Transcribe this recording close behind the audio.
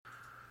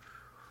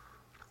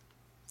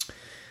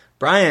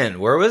Brian,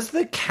 where was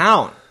the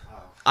count?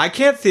 I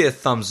can't see a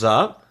thumbs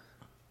up.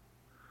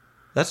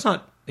 That's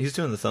not... He's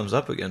doing the thumbs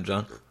up again,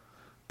 John.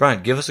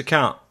 Brian, give us a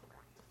count.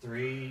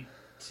 3,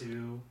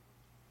 2...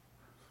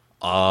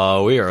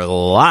 We are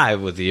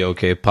live with the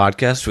OK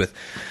Podcast with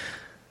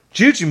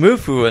Juji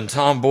Mufu and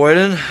Tom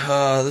Boyden.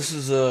 This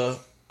is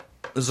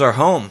our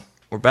home.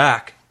 We're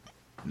back.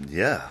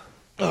 Yeah.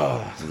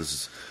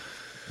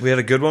 We had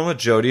a good one with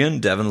Jody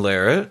and Devin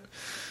Larrett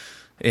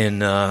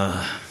in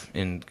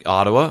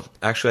Ottawa.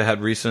 Actually, I had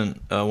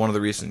one of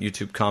the recent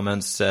YouTube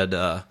comments said,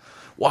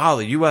 "Wow,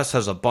 the U.S.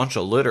 has a bunch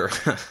of litter."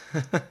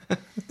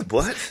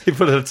 What? He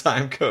put a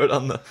time code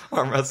on the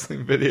arm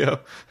wrestling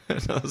video,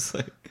 and I was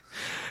like,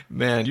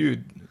 "Man,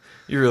 you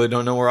really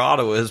don't know where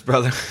Ottawa is,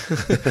 brother.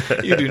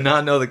 You do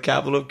not know the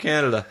capital of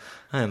Canada."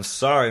 I am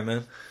sorry,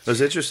 man. What's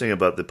interesting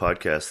about the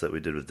podcast that we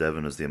did with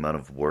Devin was the amount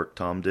of work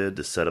Tom did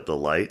to set up the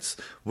lights,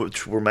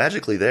 which were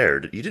magically there.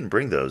 You didn't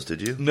bring those,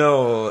 did you?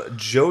 No,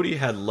 Jody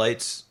had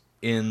lights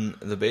in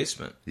the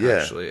basement,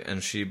 actually,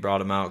 and she brought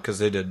them out because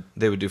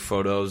they would do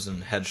photos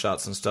and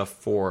headshots and stuff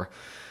for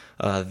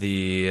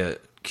the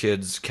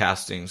kids'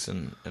 castings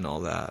and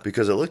all that.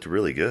 Because it looked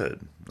really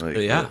good. Like,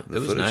 yeah, the it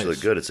was footage nice.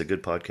 looked good. It's a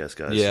good podcast,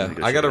 guys. Yeah,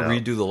 I got to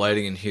redo the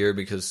lighting in here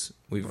because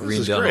we've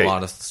redone a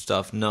lot of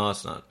stuff. No,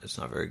 it's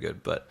not very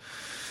good. But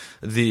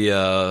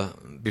the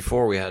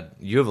before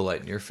you have a light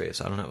in your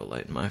face. I don't have a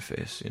light in my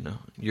face. You know,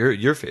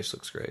 your face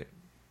looks great.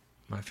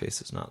 My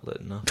face is not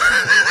lit enough.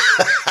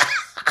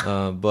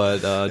 But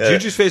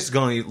Juju's face is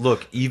going to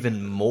look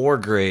even more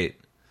great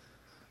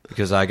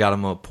because I got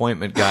him an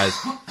appointment, guys.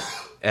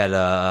 At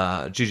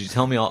Juji,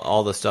 tell me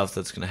all the stuff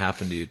that's going to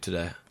happen to you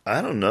today.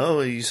 I don't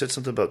know. You said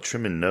something about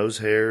trimming nose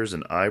hairs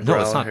and eyebrow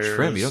hairs. No, it's not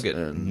trim. You don't get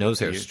nose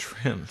hairs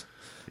trimmed.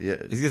 Yeah.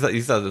 You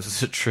thought this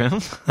was a trim?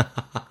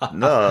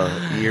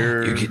 No,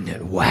 you're getting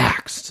it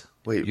waxed.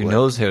 Wait, your what?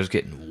 nose hair's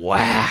getting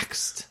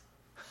waxed.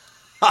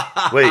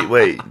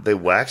 Wait. They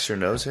wax your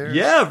nose hairs?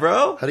 Yeah,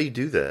 bro. How do you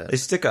do that? They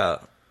stick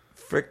a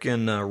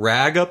freaking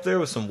rag up there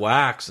with some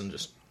wax and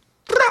just...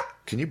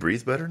 Can you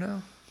breathe better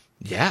now?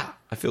 Yeah,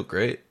 I feel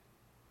great.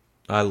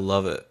 I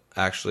love it,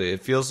 actually. It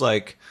feels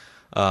like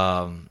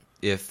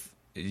if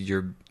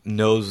your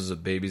nose is a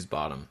baby's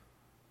bottom,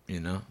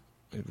 you know?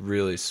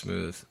 Really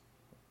smooth.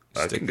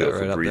 I can go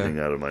for breathing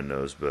out of my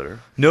nose better.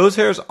 Nose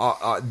hairs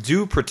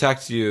do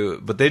protect you,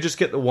 but they just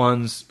get the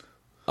ones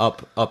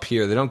up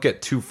here. They don't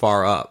get too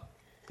far up,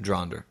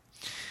 Dronder.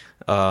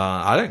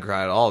 I didn't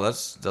cry at all.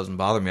 That doesn't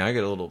bother me. I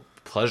get a little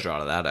pleasure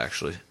out of that,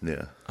 actually.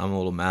 Yeah. I'm a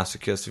little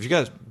masochist. If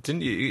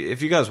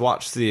you guys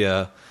watched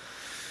the...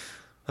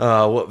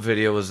 what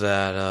video was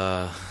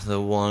that?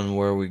 The one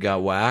where we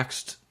got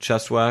waxed,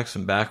 chest wax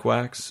and back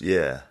wax.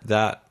 Yeah.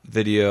 That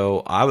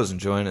video, I was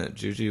enjoying it.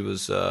 Juji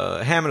was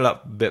hamming it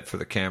up a bit for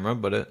the camera,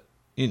 but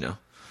you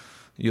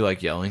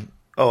like yelling.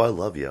 Oh, I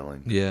love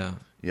yelling. Yeah.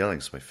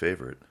 Yelling's my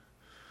favorite.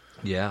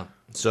 Yeah.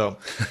 So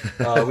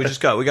we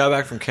got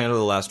back from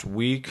Canada last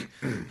week.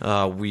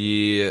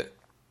 We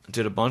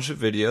did a bunch of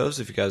videos.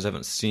 If you guys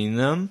haven't seen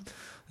them,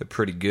 they're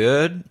pretty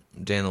good.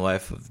 Day in the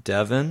Life of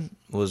Devin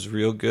was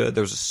real good.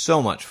 There was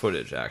so much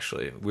footage,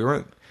 actually.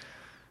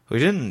 We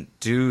didn't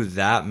do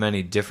that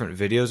many different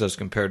videos as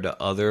compared to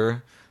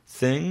other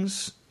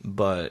things,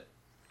 but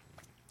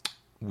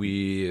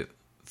we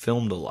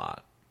filmed a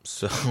lot.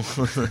 So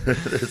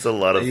there's a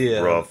lot of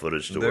raw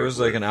footage to work with. There was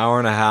like an hour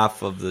and a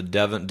half of the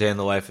Day in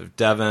the Life of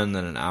Devin,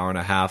 then an hour and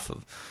a half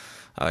of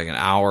like an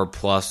hour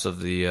plus of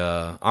the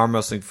arm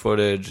wrestling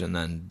footage, and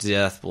then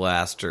Death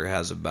Blaster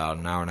has about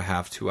an hour and a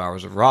half, 2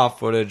 hours of raw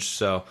footage.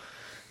 So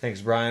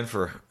thanks, Brian,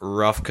 for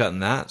rough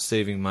cutting that,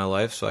 saving my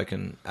life so I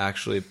can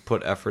actually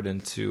put effort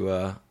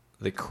into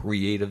the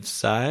creative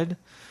side.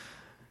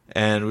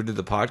 And we did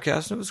the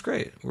podcast, and it was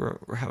great. We're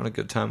having a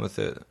good time with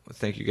it.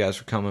 Thank you guys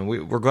for coming.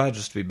 We're glad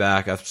just to be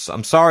back.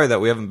 I'm sorry that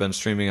we haven't been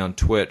streaming on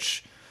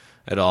Twitch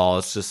at all.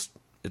 It's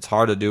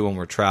hard to do when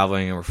we're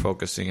traveling and we're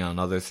focusing on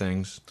other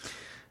things.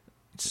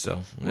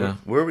 So yeah,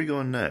 where are we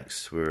going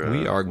next? We're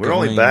only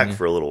only back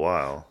for a little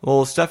while.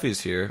 Well,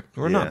 Steffi's here.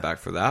 We're not back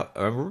for that.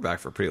 We're back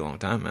for a pretty long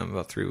time, man.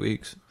 About 3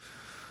 weeks.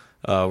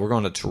 We're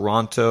going to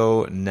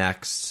Toronto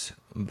next,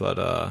 but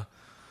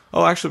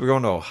actually, we're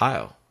going to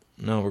Ohio.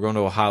 No, we're going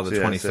to Ohio the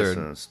 23rd. That's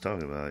what I was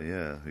talking about.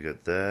 Yeah, we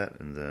got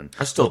that, and then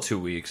that's still 2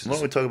 weeks. Why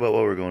don't we talk about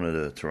what we're going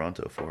to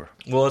Toronto for?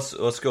 Well,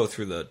 let's go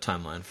through the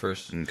timeline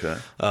first. Okay.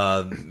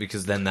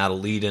 Because then that'll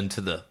lead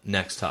into the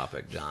next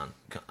topic, John.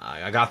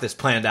 I got this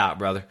planned out,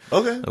 brother.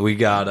 Okay. We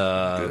got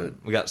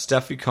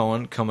Steffi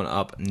Cohen coming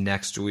up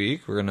next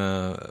week. We're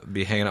gonna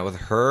be hanging out with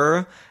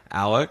her,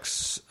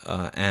 Alex,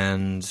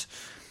 and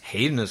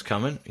Hayden is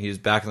coming. He's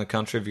back in the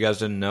country. If you guys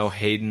didn't know,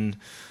 Hayden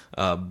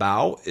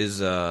Bao is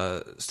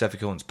Steffi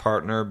Cohen's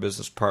partner,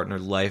 business partner,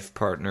 life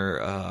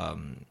partner,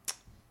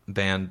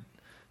 band.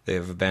 They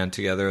have a band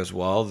together as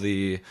well.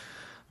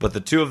 But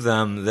the two of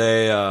them,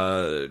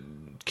 they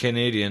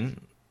Canadian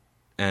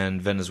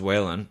and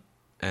Venezuelan,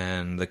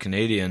 and the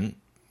Canadian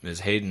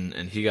is Hayden,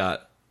 and he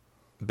got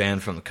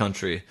banned from the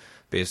country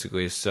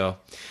basically. So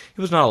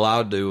he was not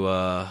allowed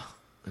to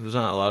He was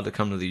not allowed to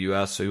come to the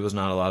U.S., so he was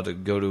not allowed to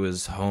go to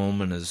his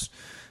home and his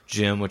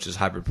gym, which is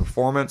Hybrid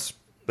Performance.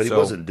 But he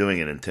wasn't doing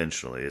it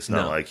intentionally. It's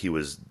not like he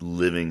was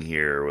living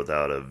here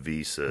without a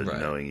visa, Right.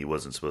 knowing he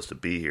wasn't supposed to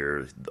be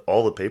here.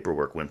 All the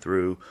paperwork went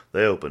through.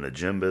 They opened a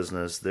gym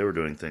business. They were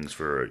doing things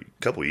for a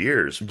couple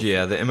years.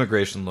 Yeah, the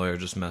immigration lawyer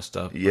just messed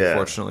up, Yeah.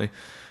 unfortunately.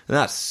 And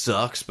that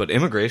sucks, but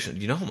immigration,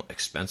 you know how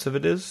expensive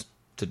it is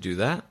to do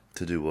that?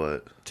 To do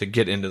what? To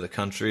get into the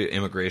country,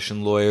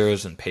 immigration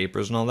lawyers and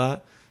papers and all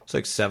that. It's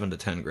like $7,000 to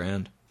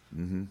 $10,000.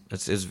 Mm-hmm.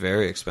 It's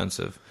very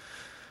expensive.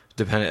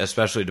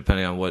 Especially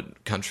depending on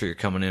what country you're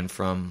coming in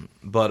from,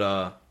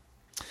 but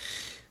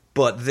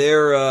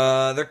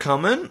they're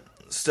coming,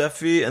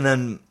 Steffi, and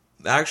then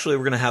actually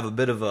we're gonna have a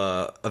bit of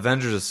a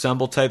Avengers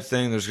Assemble type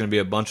thing. There's gonna be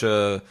a bunch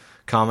of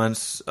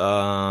comments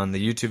on the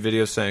YouTube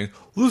video saying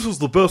this is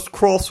the best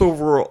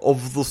crossover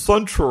of the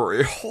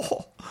century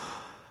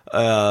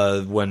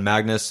when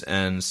Magnus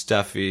and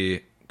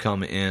Steffi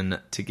come in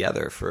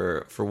together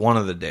for one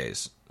of the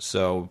days.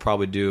 So we'll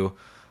probably do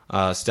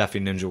Steffi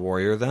Ninja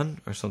Warrior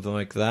then, or something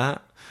like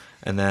that.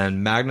 And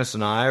then Magnus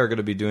and I are going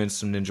to be doing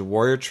some Ninja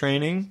Warrior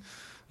training.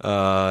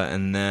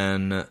 And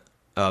then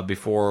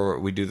before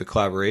we do the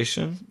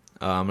collaboration,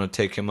 I'm going to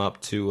take him up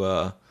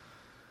to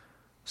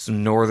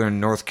some northern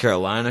North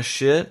Carolina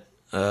shit.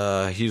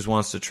 He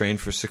wants to train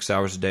for 6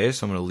 hours a day,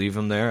 so I'm going to leave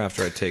him there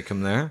after I take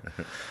him there.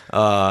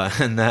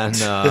 And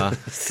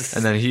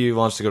then he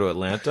wants to go to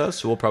Atlanta,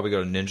 so we'll probably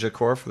go to Ninja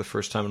Core for the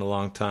first time in a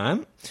long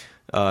time.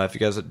 If you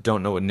guys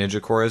don't know what Ninja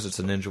Core is, it's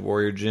a Ninja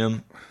Warrior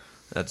gym.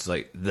 That's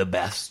like the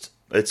best.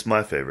 It's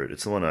my favorite.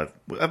 It's the one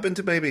I've been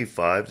to maybe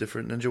 5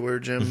 different Ninja Warrior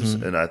gyms,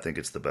 Mm-hmm. and I think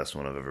it's the best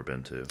one I've ever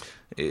been to.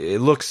 It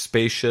looks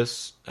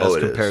spacious as it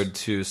compared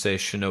to, say,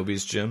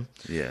 Shinobi's gym.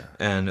 Yeah.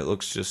 And it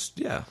looks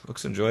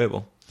looks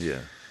enjoyable. Yeah.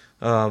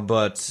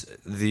 But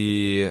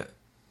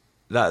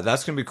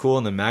that's going to be cool.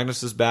 And then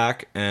Magnus is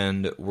back,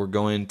 and we're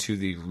going to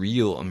the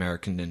real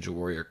American Ninja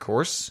Warrior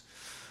course.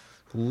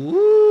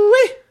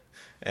 Woo-wee!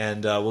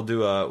 And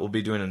we'll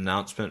be doing an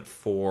announcement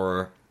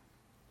for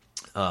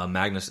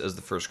Magnus as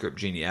the first Grip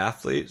Genie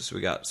athlete. So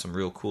we got some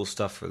real cool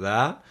stuff for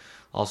that.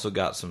 Also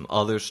got some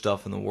other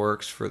stuff in the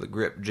works for the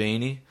Grip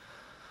Genie.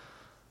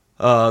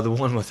 The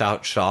one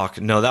without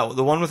chalk. No,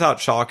 the one without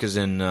chalk is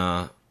in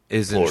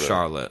Florida.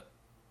 Charlotte.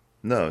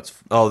 No, it's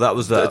That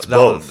was the It's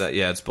both.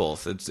 Yeah, it's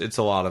both. It's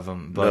a lot of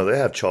them. But no. They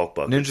have chalk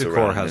buckets. Ninja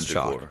Core around has Ninja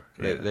chalk. Core.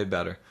 Yeah. They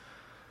better.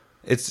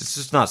 It's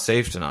just not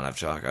safe to not have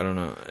chalk. I don't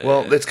know.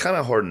 Well, it's kind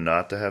of hard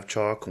not to have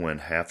chalk when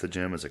half the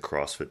gym is a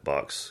CrossFit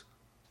box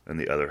and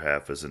the other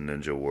half is a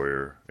Ninja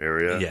Warrior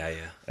area. Yeah.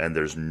 And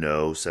there's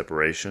no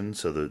separation,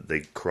 so that they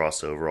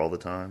cross over all the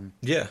time.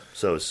 Yeah.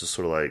 So it's just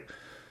sort of like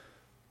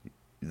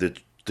the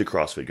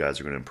CrossFit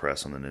guys are going to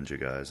impress on the Ninja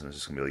guys, and it's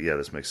just going to be like, yeah,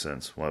 this makes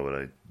sense. Why would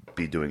I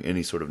be doing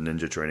any sort of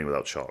Ninja training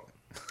without chalk?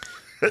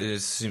 It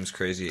seems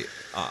crazy.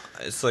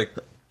 It's like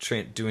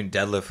doing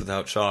deadlift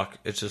without chalk.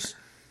 It just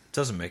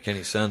doesn't make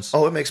any sense.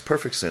 Oh, it makes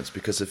perfect sense,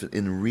 because if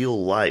in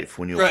real life,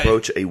 when you Right.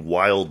 approach a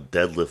wild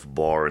deadlift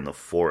bar in the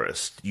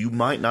forest, you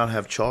might not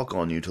have chalk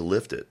on you to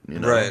lift it. You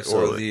know? Right,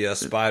 So or the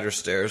spider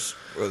stairs,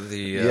 or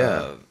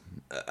the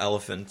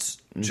elephant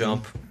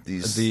jump.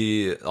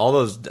 All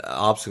those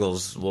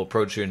obstacles will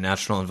approach you in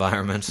natural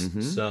environments.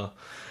 So,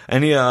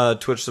 any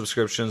Twitch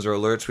subscriptions or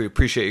alerts, we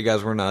appreciate you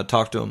guys. We're gonna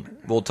talk to them.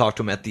 We'll talk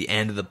to them at the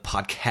end of the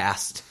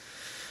podcast.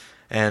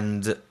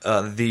 And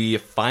the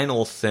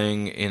final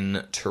thing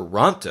in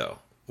Toronto,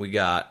 we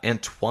got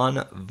Antoine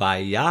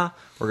Vaillat.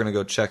 We're going to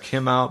go check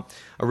him out.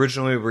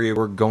 Originally, we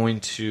were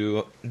going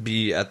to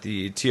be at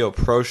the TO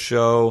Pro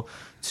Show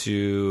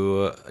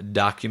to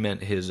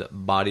document his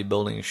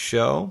bodybuilding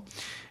show.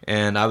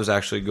 And I was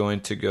actually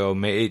going to go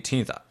May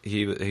 18th.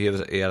 He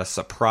had a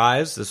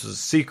surprise. This was a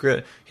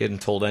secret. He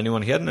hadn't told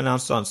anyone. He hadn't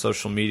announced it on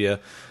social media.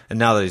 And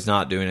now that he's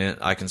not doing it,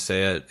 I can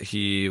say it.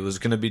 He was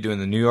going to be doing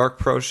the New York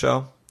Pro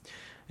Show.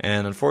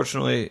 And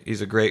unfortunately,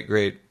 he's a great,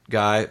 great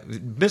guy.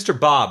 Mr.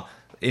 Bob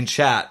in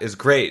chat is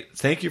great.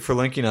 Thank you for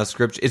linking us.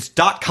 It's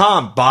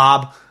 .com,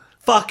 Bob.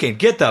 Fucking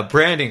get the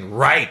branding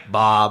right,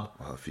 Bob.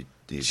 Well, if you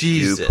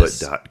Jesus.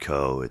 put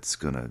 .co, it's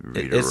going to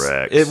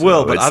redirect. It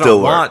will, so but it I still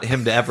don't works. want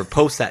him to ever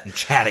post that in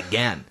chat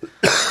again,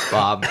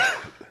 Bob.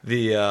 But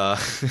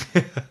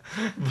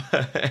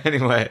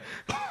anyway,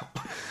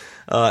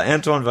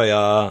 Antoine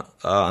Vaillat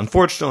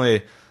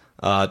unfortunately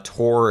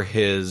tore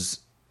his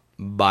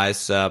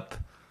bicep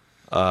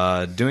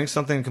doing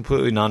something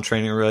completely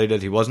non-training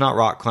related. He was not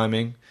rock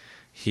climbing.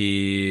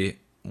 He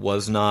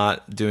was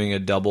not doing a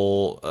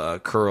double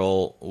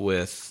curl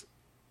with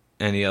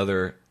any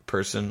other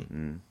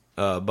person,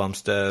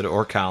 Bumstead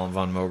or Callum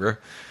von Moger.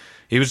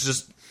 He was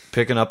just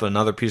picking up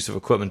another piece of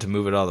equipment to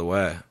move it out of the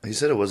way. He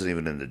said it wasn't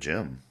even in the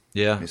gym.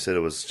 Yeah. He said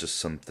it was just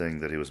something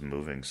that he was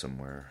moving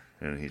somewhere,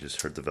 and he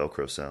just heard the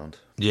Velcro sound.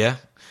 Yeah.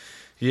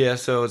 Yeah,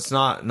 so it's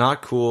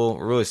not cool.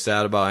 We're really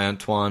sad about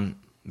Antoine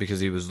because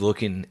he was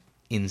looking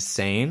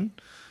insane.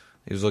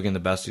 He was looking the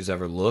best he's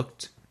ever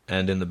looked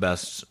and in the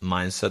best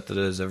mindset that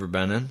it has ever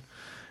been in.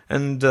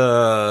 And,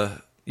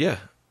 yeah,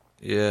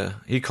 Yeah,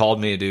 he called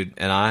me, dude,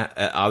 and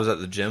I was at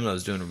the gym and I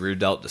was doing a rear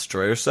delt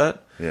destroyer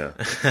set. Yeah.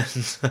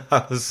 And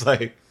I was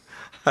like,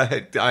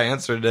 I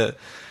answered it,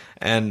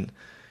 and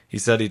he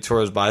said he tore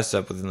his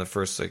bicep within the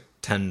first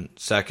 10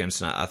 seconds,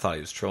 and I thought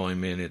he was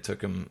trolling me, and it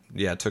took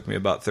me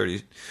about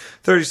 30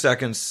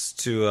 seconds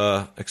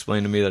to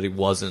explain to me that he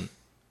wasn't,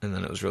 and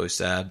then it was really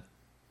sad.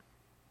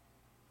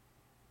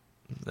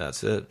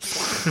 That's it.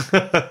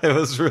 It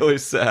was really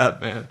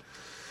sad, man.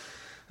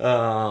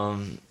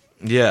 May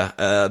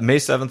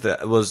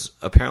 7th was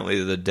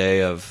apparently the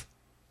day of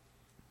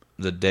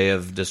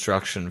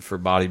destruction for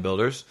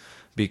bodybuilders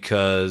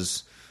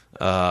because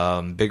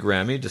Big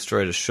Ramy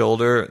destroyed his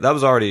shoulder.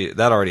 That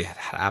already had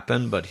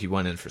happened, but he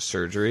went in for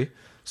surgery,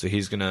 so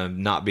he's gonna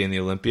not be in the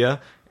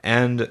Olympia.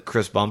 And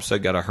Chris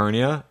Bumstead got a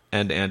hernia,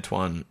 and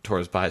Antoine tore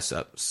his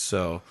bicep.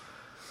 So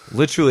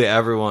literally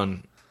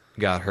everyone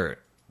got hurt.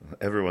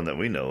 Everyone that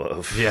we know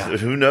of. Yeah.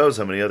 Who knows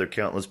how many other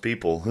countless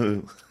people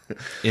who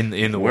in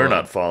the we're world.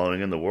 not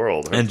following in the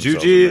world. And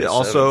Juji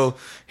also,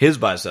 his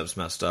biceps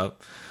messed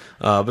up.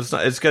 But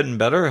it's getting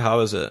better.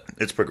 How is it?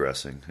 It's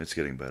progressing. It's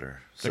getting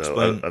better. So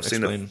Explain. I've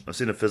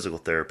seen a physical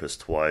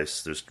therapist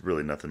twice. There's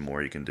really nothing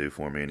more you can do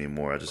for me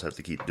anymore. I just have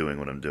to keep doing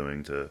what I'm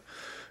doing.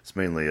 It's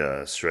mainly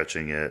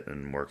stretching it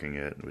and working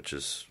it, which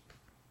is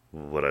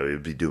what I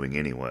would be doing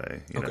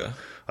anyway. You know?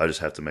 I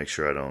just have to make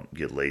sure I don't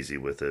get lazy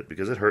with it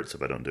because it hurts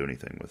if I don't do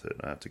anything with it.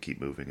 I have to keep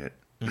moving it.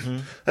 Mm-hmm.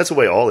 That's the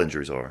way all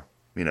injuries are.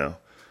 You know,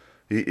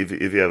 if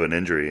you have an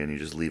injury and you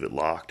just leave it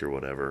locked or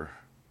whatever,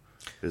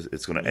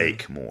 it's going to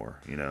ache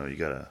more. You know, you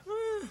gotta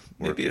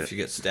maybe if you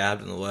get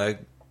stabbed in the leg,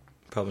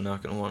 probably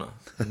not going to want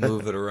to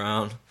move it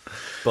around.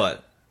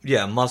 But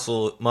yeah,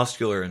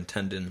 muscular and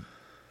tendon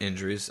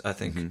injuries. I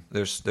think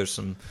there's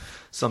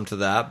some to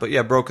that. But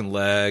yeah, broken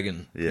leg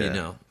and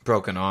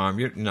broken arm.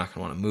 You're not going to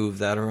want to move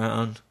that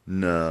around.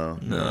 No.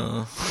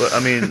 But I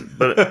mean,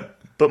 but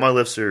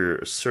my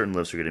certain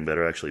lifts are getting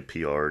better. I actually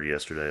PR'd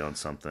yesterday on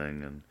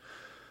something. And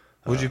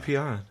what'd you PR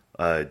on?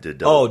 I did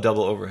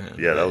double overhand.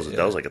 Yeah, that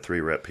was like a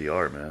 3-rep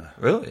PR, man.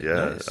 Really?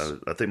 Yeah. Nice.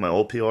 I think my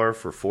old PR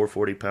for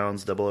 440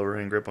 pounds double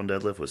overhand grip on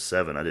deadlift was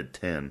 7. I did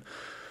 10.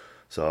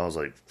 So I was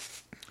like,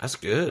 that's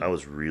good. I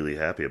was really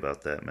happy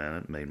about that, man.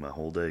 It made my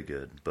whole day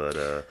good.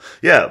 But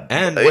yeah,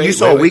 and you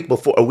saw a week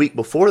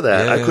before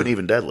that, I couldn't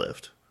even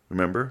deadlift.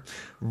 Remember?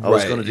 I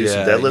was going to do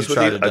some deadlifts. You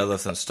tried to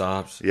deadlift and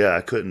stopped. Yeah,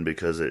 I couldn't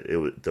because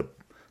the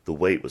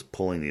weight was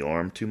pulling the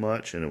arm too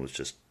much, and it was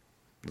like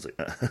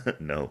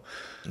no.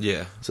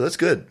 Yeah. So that's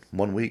good.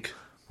 1 week.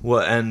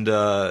 Well, and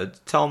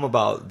tell them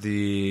about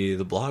the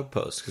blog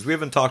post because we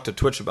haven't talked to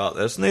Twitch about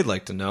this, and they'd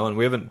like to know, and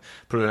we haven't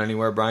put it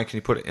anywhere. Brian, can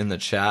you put it in the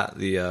chat?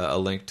 A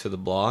link to the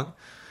blog.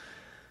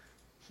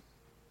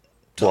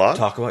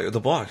 Talk about the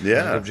blog.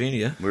 Yeah. Grip Genie,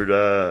 yeah.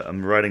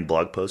 I'm writing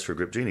blog posts for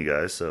Grip Genie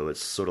guys, so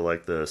it's sort of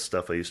like the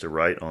stuff I used to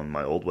write on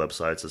my old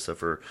websites, except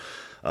for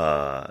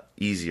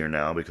easier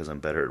now because I'm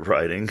better at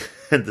writing.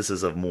 And this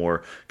is a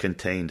more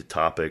contained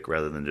topic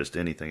rather than just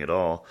anything at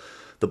all.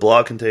 The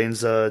blog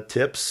contains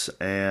tips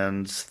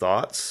and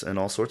thoughts and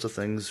all sorts of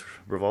things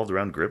revolved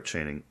around grip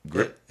training.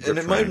 Grip and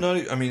it training. might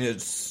not. I mean,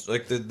 it's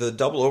like the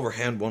double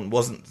overhand one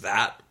wasn't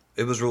that.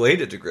 It was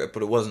related to grip,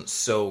 but it wasn't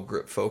so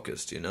grip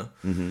focused, you know.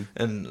 Mm-hmm.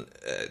 And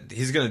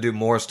he's going to do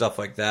more stuff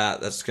like that.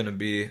 That's going to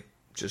be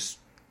just,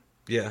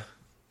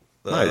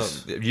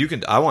 nice.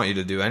 I want you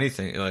to do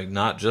anything, like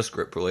not just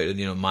grip related,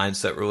 you know,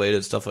 mindset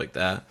related stuff like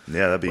that.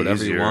 Yeah, that'd be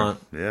whatever easier. You want.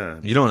 Yeah,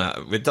 you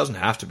don't. It doesn't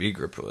have to be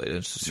grip related.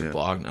 It's just your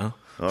blog now.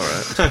 All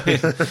right. I mean,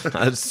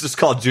 it's just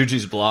called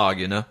Juji's blog,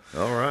 you know.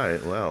 All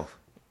right. Well,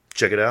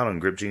 check it out on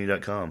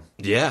gripgenie.com.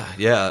 Yeah.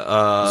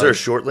 Is there a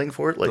short link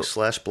for it, like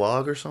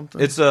 /blog or something?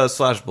 It's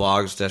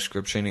 /blogs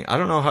 -grip training. I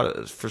don't know how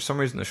to. For some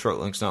reason, the short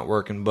link's not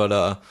working.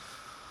 But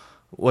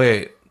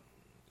wait.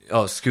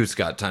 Oh, Scoots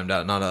got timed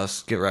out, not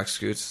us. Get wrecked,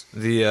 Scoots.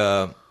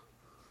 The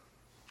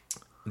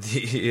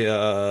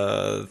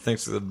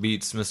thanks to the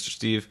beats, Mr.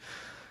 Steve.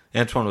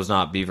 Antoine was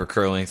not beaver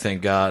curling,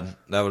 thank God.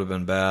 That would have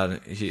been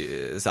bad.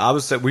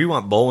 We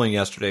went bowling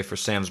yesterday for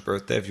Sam's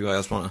birthday. If you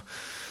guys want to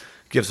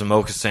give some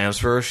mocha Sam's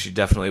for her, she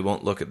definitely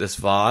won't look at this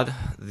VOD.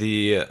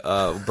 The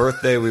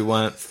birthday, we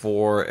went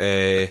for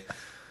a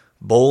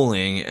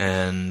bowling,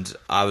 and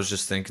I was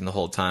just thinking the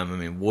whole time, I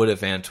mean, what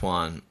if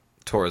Antoine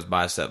tore his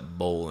bicep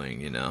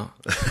bowling, you know?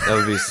 That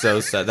would be so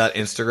sad. That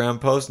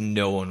Instagram post,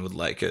 no one would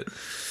like it.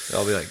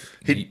 I'll be like,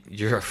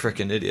 you're a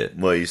freaking idiot.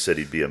 Well, you said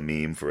he'd be a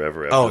meme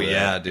forever after that,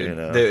 yeah, dude. You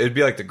know? It'd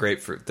be like the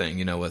grapefruit thing,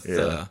 you know,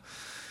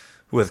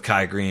 with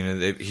Kai Green.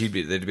 And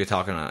they'd be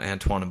talking about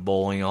Antoine and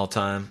bowling all the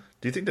time.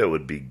 Do you think that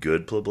would be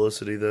good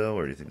publicity, though,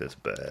 or do you think that's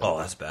bad? Oh,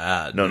 that's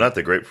bad. No, not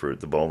the grapefruit,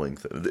 the bowling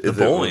thing. The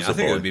bowling, I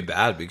think it would be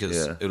bad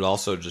because it would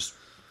also just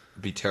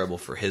be terrible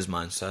for his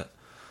mindset.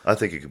 I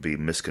think it could be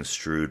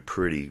misconstrued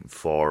pretty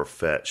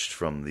far-fetched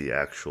from the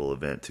actual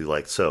event, too.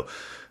 Like, so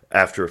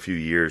after a few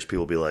years, people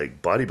will be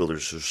like,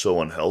 bodybuilders are so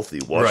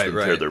unhealthy. Watch them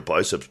tear their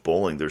biceps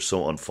bowling. They're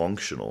so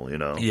unfunctional, you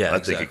know? Yeah, I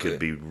think it could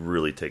be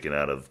really taken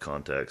out of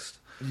context.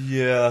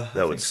 Yeah,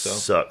 that would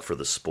suck for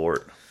the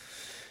sport.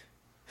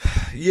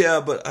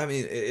 Yeah, but I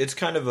mean, it's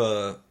kind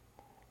of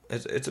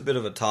it's a bit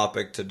of a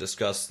topic to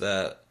discuss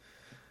that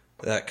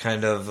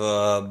kind of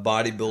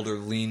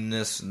bodybuilder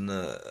leanness and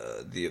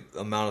the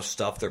amount of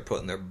stuff they're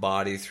putting their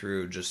body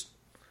through just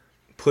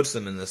puts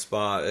them in this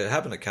spot. It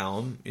happened to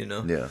Callum,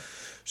 Yeah.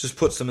 just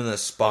puts them in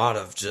this spot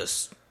of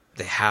just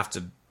they have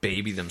to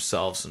baby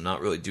themselves and not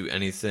really do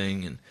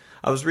anything. And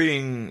I was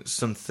reading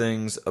some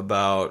things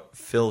about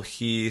Phil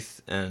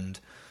Heath and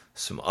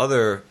some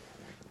other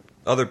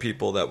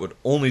people that would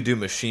only do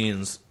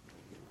machines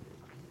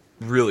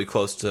really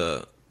close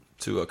to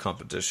a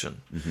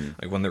competition. Mm-hmm.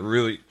 Like when they're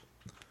really,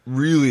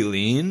 really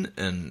lean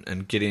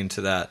and getting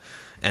to that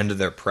end of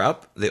their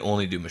prep, they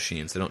only do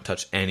machines. They don't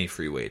touch any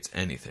free weights,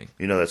 anything.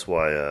 That's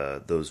why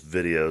those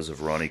videos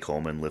of Ronnie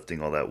Coleman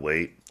lifting all that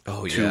weight,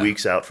 2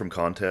 weeks out from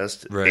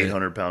contest, right.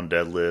 800-pound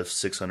deadlifts,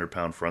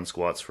 600-pound front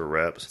squats for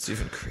reps. It's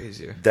even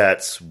crazier.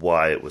 That's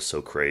why it was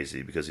so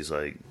crazy, because he's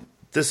like,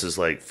 this is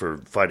like for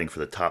fighting for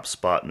the top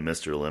spot in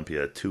Mr.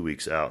 Olympia 2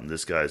 weeks out, and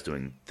this guy's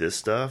doing this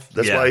stuff.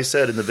 That's why he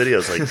said in the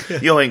videos,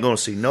 like, you ain't going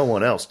to see no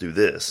one else do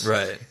this.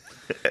 Right.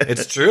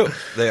 It's true.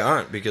 They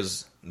aren't,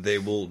 because they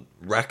will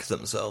wreck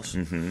themselves.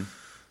 Mm-hmm.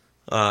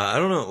 I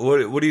don't know.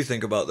 What do you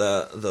think about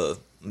that? The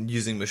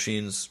using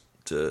machines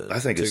to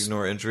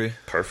ignore injury?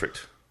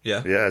 Perfect.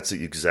 Yeah? Yeah, it's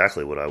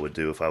exactly what I would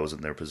do if I was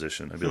in their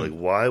position. I'd be like,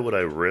 why would I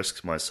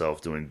risk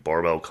myself doing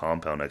barbell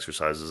compound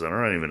exercises that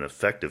aren't even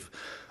effective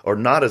or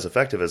not as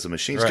effective as the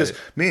machines? Because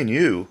me and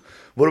you,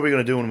 what are we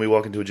going to do when we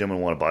walk into a gym and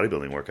want a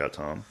bodybuilding workout,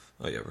 Tom?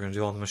 Oh, yeah, we're going to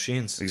do all the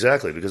machines.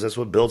 Exactly, because that's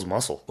what builds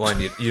muscle. Well,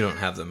 and you don't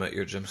have them at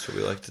your gym, so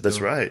we like to do That's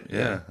them. right,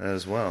 yeah,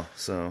 as well.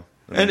 So...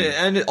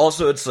 And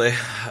also, it's like,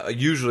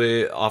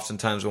 usually,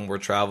 oftentimes when we're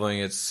traveling,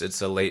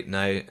 it's a late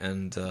night,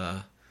 and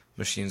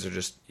machines are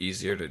just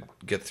easier to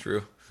get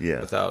through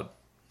without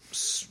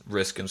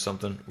risking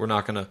something. We're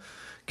not going to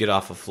get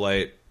off a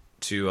flight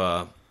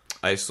to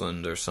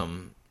Iceland or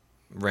some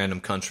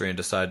random country and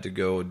decide to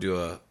go do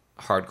a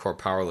hardcore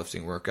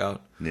powerlifting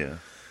workout. Yeah.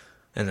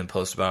 And then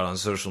post about it on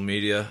social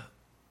media.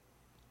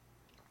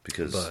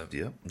 Because,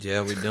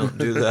 yeah, we don't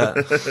do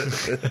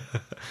that.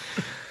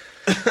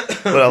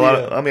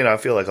 But I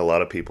feel like a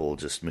lot of people,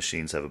 just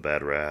machines have a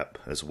bad rap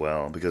as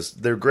well, because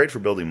they're great for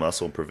building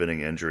muscle and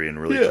preventing injury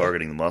and really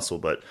targeting the muscle.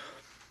 But,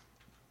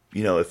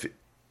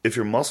 if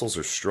your muscles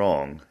are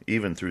strong,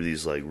 even through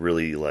these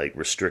really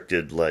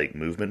restricted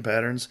movement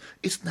patterns,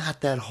 it's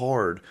not that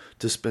hard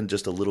to spend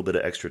just a little bit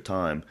of extra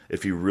time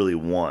if you really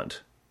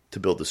want to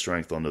build the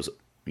strength on those,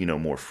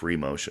 more free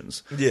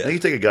motions. Yeah. And you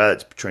take a guy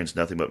that trains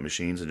nothing but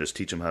machines and just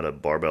teach him how to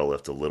barbell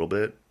lift a little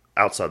bit.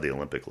 Outside the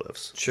Olympic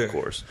lifts, of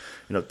course.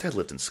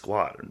 Deadlift and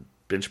squat and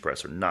bench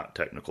press are not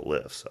technical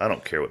lifts. I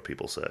don't care what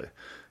people say.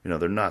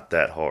 They're not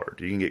that hard.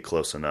 You can get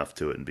close enough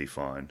to it and be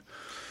fine.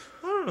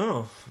 I don't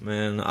know,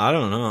 man. I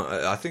don't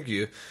know. I think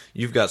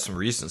you've got some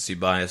recency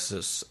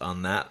biases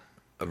on that.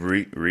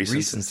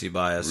 Recency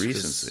bias.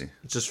 Recency.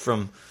 Just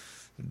from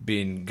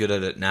being good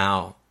at it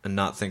now and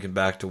not thinking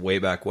back to way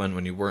back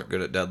when you weren't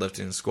good at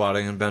deadlifting and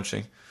squatting and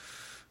benching.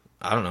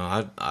 I don't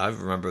know. I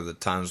remember the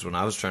times when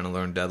I was trying to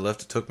learn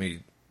deadlift. It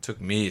took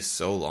me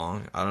so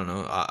long. I don't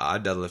know. I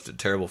deadlifted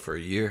terrible for a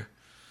year.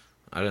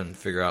 I didn't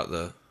figure out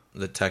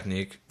the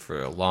technique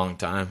for a long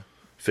time.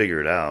 Figure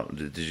it out.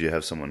 Did you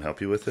have someone help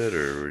you with it,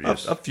 or were you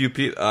a few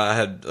people? I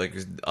had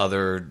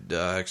other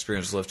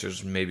experienced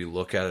lifters maybe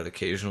look at it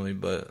occasionally,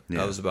 but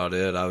that was about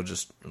it. I would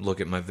just look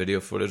at my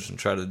video footage and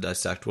try to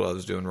dissect what I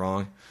was doing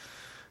wrong.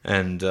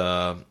 And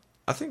I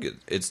think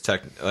it's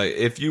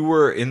if you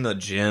were in the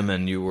gym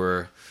and you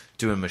were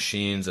doing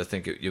machines, I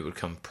think it would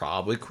come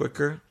probably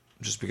quicker.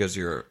 Just because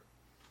you're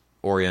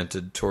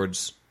oriented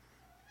towards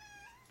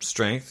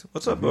strength.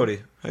 What's up,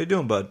 Bodie? How you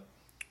doing, bud?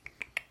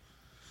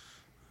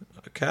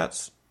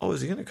 Cats? Oh,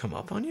 is he going to come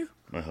up on you?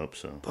 I hope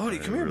so. Bodie,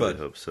 come here, bud. I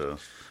hope so.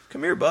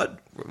 Come here, bud.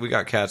 We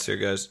got cats here,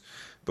 guys.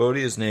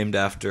 Bodie is named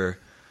after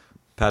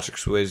Patrick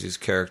Swayze's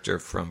character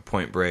from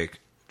Point Break,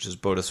 which is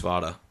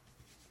Bodhisvata.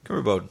 Come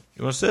here, Bode.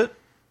 You want to sit?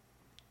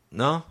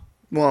 No?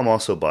 Well, I'm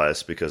also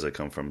biased because I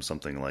come from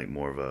something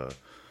more of a...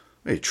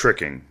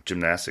 tricking,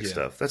 gymnastic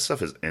stuff. That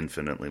stuff is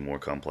infinitely more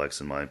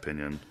complex, in my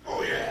opinion.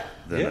 Oh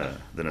yeah.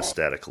 Than a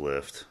static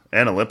lift.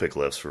 And Olympic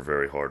lifts were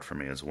very hard for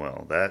me as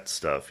well. That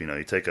stuff,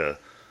 you take a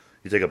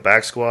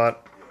back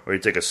squat or you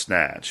take a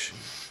snatch.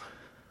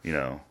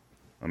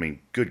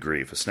 Good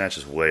grief, a snatch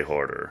is way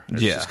harder.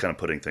 It's just kind of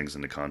putting things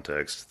into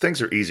context.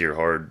 Things are easy or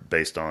hard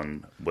based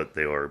on what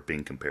they are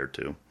being compared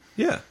to.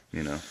 Yeah.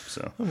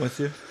 So I'm with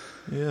you.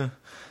 Yeah.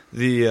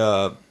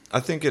 I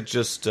think it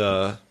just.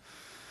 At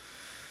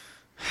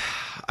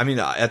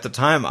the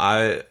time,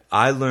 I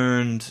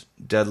learned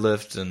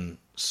deadlift and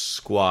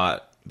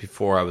squat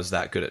before I was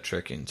that good at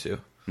tricking, too.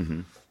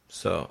 Mm-hmm.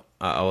 So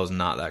I was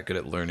not that good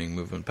at learning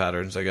movement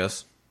patterns, I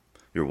guess.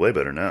 You're way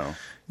better now.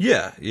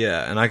 Yeah,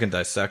 and I can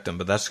dissect them,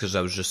 but that's because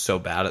I was just so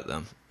bad at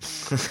them.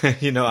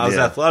 I was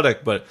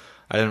athletic, but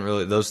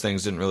those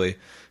things didn't really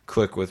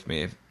click with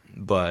me.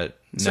 But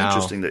it's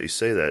interesting that you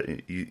say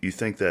that. You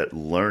think that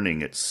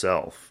learning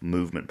itself,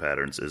 movement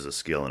patterns, is a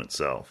skill in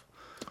itself.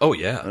 Oh,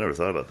 yeah. I never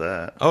thought about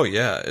that. Oh,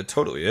 yeah, it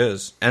totally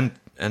is. And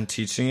and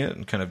teaching it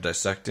and kind of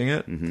dissecting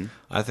it. Mm-hmm.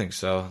 I think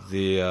so.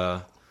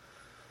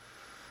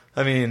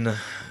 I mean,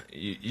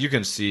 you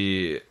can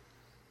see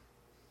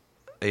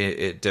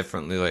it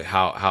differently. Like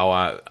how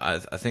I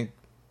think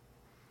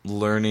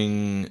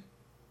learning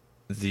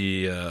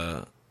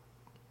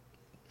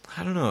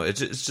I don't know. It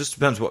just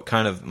depends what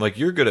kind of, like,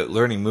 you're good at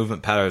learning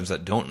movement patterns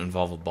that don't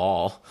involve a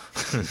ball.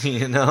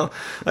 You know,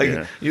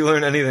 like you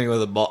learn anything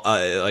with a ball.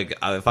 Like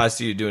if I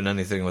see you doing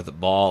anything with a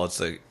ball, it's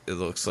like it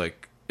looks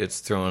like it's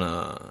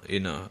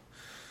throwing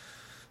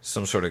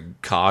some sort of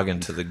cog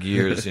into the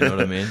gears. You know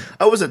what I mean?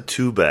 I wasn't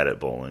too bad at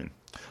bowling.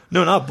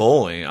 No, not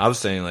bowling. I was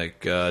saying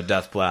like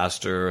Death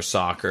Blaster or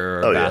soccer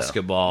or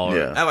basketball.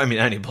 Yeah. I mean,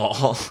 any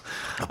ball.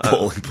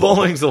 Bowling.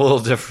 Bowling's a little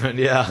different,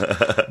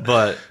 yeah.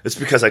 But it's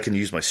because I can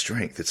use my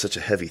strength. It's such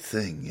a heavy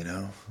thing, you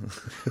know?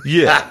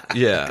 Yeah. I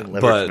can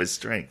leverage my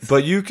strength.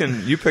 But you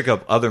pick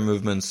up other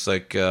movements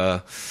like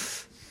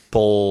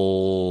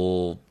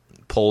pole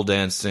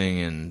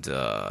dancing and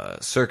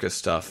circus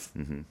stuff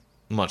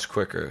much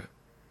quicker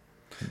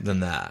than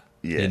that.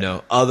 Yeah. You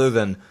know, other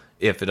than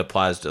if it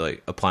applies to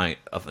like applying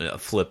a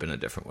flip in a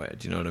different way.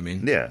 Do you know what I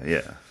mean?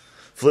 Yeah.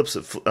 Flips,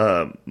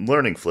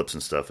 learning flips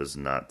and stuff is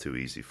not too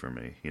easy for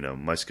me. You know,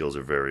 my skills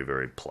are very,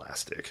 very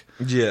plastic.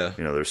 Yeah.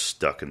 You know, they're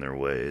stuck in their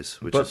ways,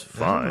 which is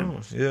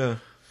fine. Yeah.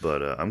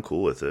 But I'm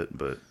cool with it.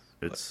 But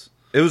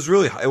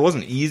it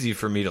wasn't easy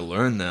for me to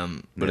learn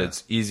them, but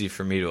it's easy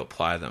for me to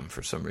apply them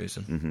for some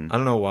reason. Mm-hmm. I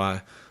don't know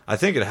why. I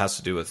think it has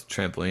to do with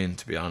trampoline,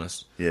 to be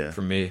honest. Yeah.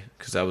 For me,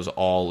 because I was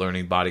all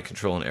learning body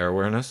control and air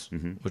awareness,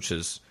 which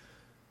is,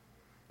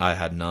 I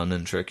had none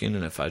in tricking,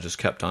 and if I just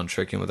kept on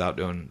tricking without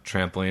doing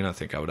trampoline, I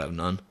think I would have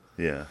none.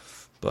 Yeah.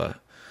 But,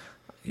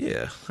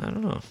 yeah, I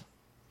don't know.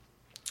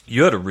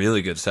 You had a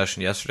really good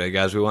session yesterday,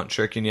 guys. We went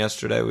tricking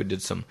yesterday. We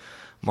did some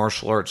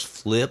martial arts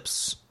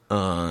flips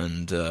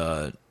and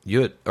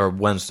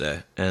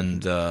Wednesday,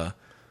 and that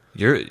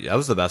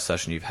was the best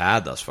session you've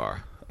had thus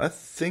far. I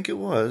think it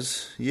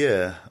was.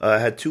 Yeah. I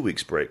had 2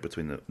 weeks break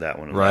between that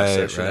one and the last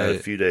session. I had a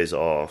few days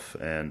off,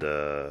 and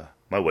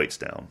my weight's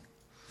down,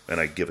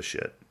 and I give a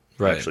shit.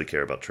 Right. I actually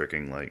care about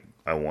tricking. Like,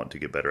 I want to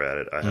get better at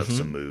it. I have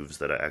some moves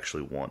that I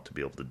actually want to be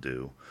able to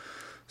do.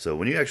 So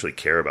when you actually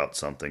care about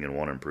something and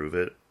want to improve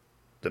it,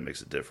 that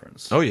makes a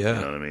difference. Oh, yeah.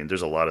 You know what I mean?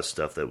 There's a lot of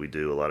stuff that we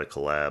do, a lot of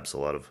collabs, a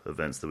lot of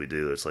events that we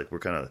do. It's like we're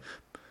kind of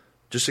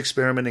just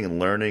experimenting and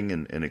learning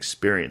and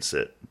experience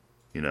it,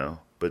 you know?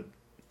 But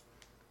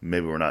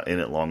maybe we're not in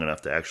it long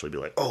enough to actually be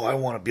like, oh, I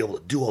want to be able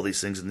to do all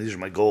these things, and these are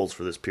my goals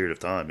for this period of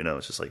time. You know,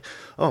 it's just like,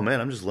 oh,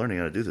 man, I'm just learning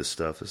how to do this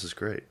stuff. This is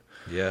great.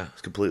 Yeah.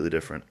 It's completely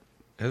different.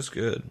 It was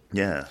good.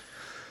 Yeah.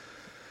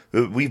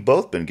 We've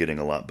both been getting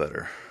a lot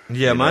better.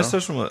 Yeah, my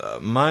session,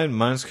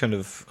 mine's kind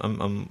of,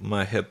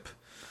 my hip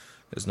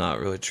is not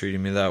really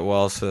treating me that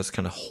well, so that's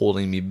kind of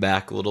holding me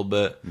back a little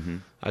bit. Mm-hmm.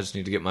 I just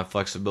need to get my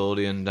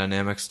flexibility and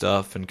dynamic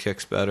stuff and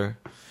kicks better.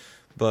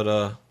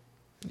 But,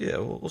 yeah,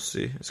 we'll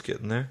see. It's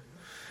getting there.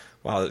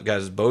 Wow,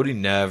 guys, Bodhi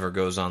never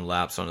goes on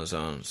laps on his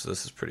own, so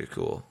this is pretty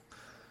cool.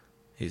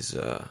 He's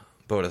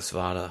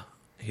Bodhisvata.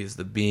 He's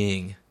the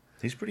being.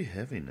 He's pretty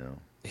heavy now.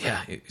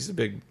 Yeah, he's a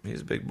big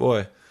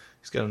boy.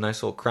 He's got a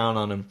nice little crown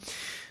on him.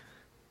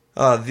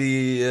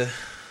 The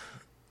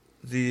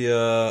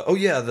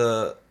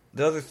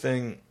other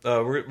thing,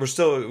 we're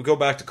still go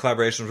back to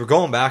collaborations. We're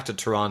going back to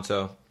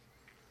Toronto.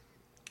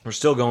 We're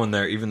still going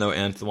there, even though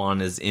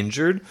Antoine is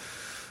injured.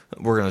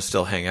 We're gonna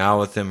still hang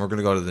out with him. We're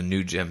gonna go to the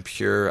new gym,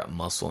 Pure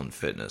Muscle and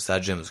Fitness.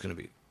 That gym is gonna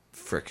be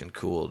freaking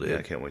cool, dude. Yeah,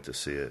 I can't wait to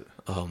see it.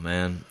 Oh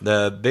man,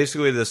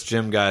 basically this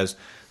gym, guys,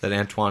 that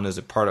Antoine is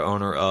a part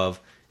owner of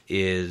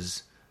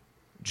is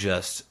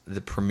just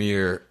the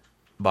premier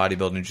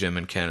bodybuilding gym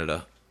in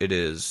Canada. It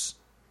is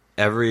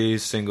every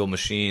single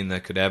machine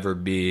that could ever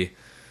be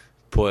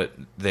put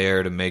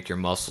there to make your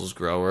muscles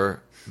grow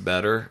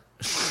better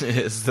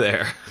is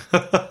there.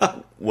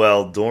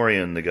 Well,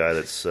 Dorian, the guy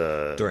that's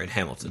Dorian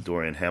Hamilton,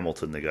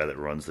 the guy that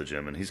runs the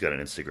gym, and he's got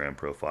an Instagram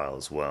profile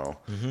as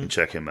well. Mm-hmm. You can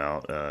check him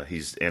out.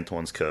 He's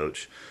Antoine's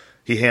coach.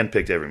 He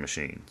handpicked every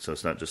machine, so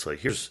it's not just like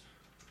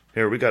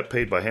here we got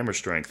paid by Hammer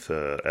Strength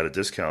at a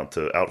discount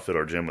to outfit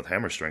our gym with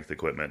Hammer Strength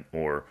equipment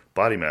or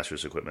Body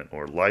Masters equipment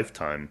or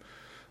Lifetime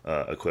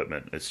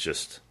equipment. It's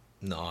just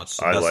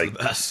the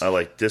best. I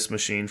like this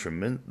machine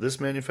from this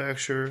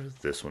manufacturer,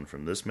 this one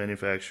from this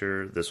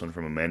manufacturer, this one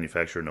from a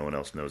manufacturer no one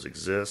else knows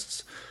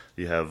exists.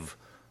 You have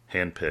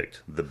handpicked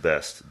the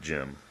best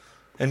gym.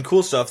 And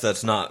cool stuff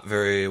that's not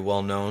very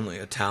well known, like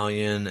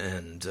Italian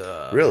and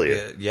really,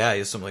 he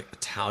has some like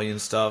Italian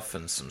stuff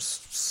and some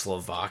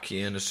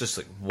Slovakian. It's just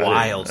like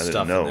wild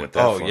stuff. In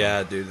there.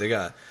 Yeah, dude, they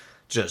got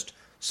just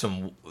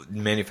some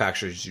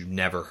manufacturers you've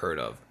never heard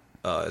of.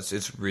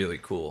 It's really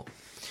cool.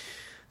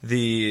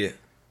 The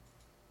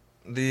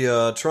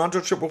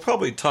Toronto trip, we'll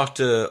probably talk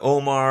to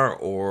Omar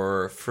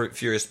or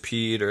Furious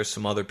Pete or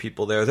some other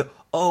people there.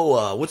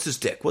 What's his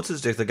dick?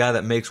 The guy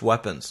that makes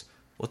weapons.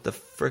 What the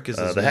frick is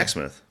his name? The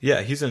Hacksmith.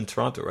 Yeah, he's in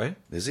Toronto, right?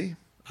 Is he?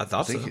 I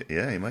thought so.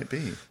 Yeah, he might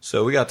be.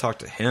 So we got to talk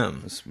to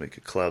him. Let's make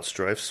a Cloud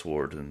Strife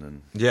sword and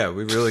then... Yeah,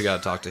 we really got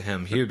to talk to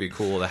him. He would be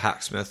cool. The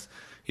Hacksmith.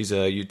 He's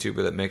a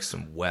YouTuber that makes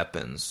some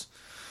weapons.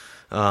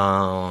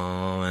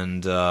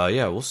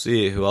 Yeah, we'll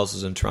see who else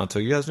is in Toronto.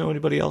 You guys know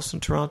anybody else in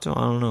Toronto?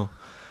 I don't know.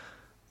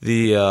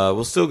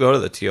 We'll still go to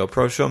the TO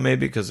Pro show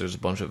maybe because there's a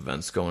bunch of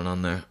events going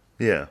on there.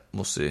 Yeah.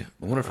 We'll see. I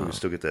wonder if we can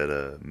still get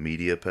that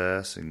media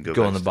pass and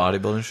go on the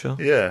bodybuilding show?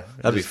 Yeah.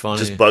 That'd be funny.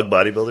 Just bug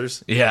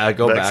bodybuilders? Yeah,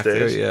 go backstage. Back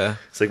there, yeah.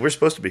 It's like, we're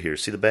supposed to be here.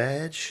 See the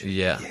badge?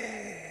 Yeah.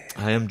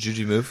 I am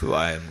Juji Mufu.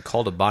 I am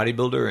called a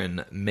bodybuilder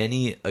in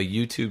many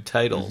YouTube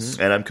titles.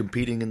 And I'm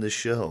competing in this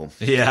show.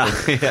 Yeah.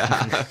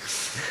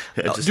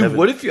 Dude,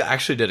 what if you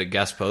actually did a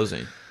guest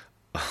posing?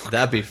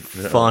 That'd be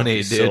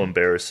funny, dude. So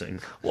embarrassing.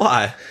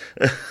 Why?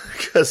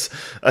 Because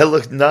I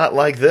look not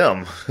like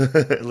them.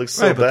 It looks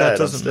so bad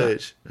on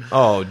stage.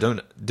 Oh,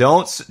 don't,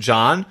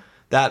 John.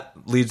 That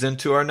leads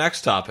into our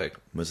next topic.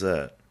 What's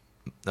that?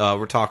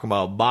 We're talking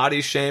about body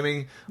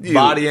shaming,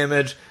 body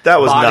image, that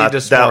was body not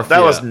dysmorphia.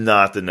 that was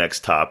not the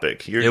next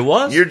topic. It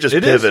was. You're just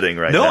pivoting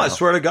right now. No, I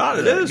swear to God,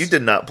 it is. You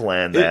did not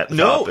plan that.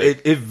 No,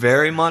 topic. it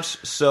very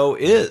much so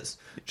is.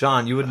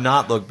 John, you would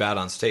not look bad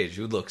on stage.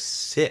 You would look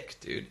sick,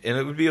 dude. And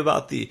it would be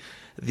about the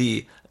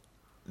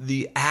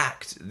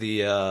act,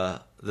 the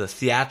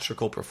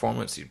theatrical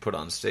performance you put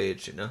on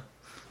stage, you know?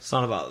 It's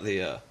not about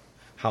the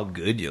how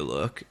good you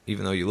look,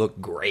 even though you look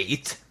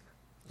great.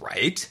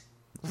 Right,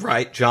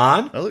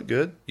 John? I look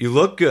good. You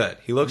look good.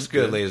 He looks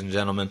good, ladies and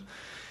gentlemen.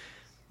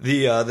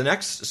 The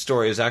next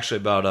story is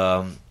actually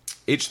about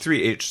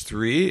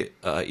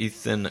H3H3.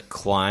 Ethan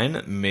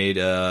Klein made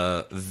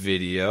a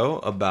video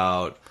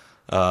about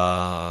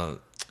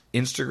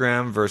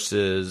Instagram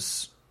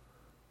versus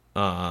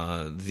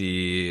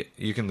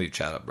you can leave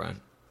chat up,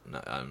 Brian.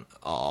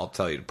 I'll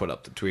tell you to put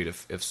up the tweet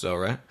if so,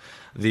 right?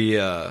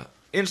 The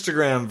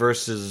Instagram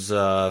versus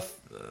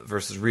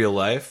real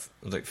life,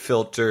 like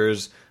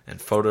filters and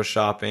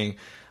photoshopping.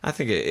 I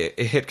think it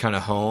hit kind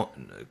of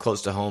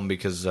close to home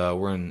because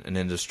we're in an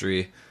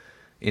industry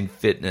in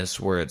fitness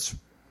where it's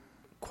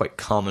quite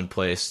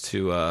commonplace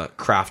to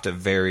craft a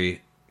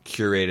very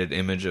curated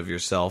image of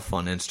yourself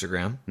on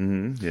Instagram.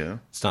 Yeah,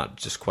 it's not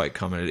just quite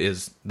common; it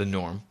is the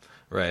norm,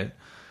 right?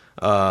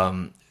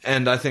 And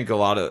I think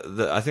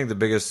the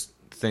biggest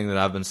thing that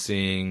I've been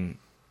seeing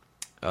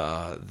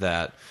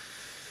that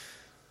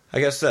I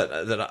guess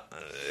that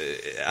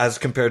as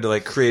compared to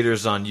like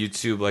creators on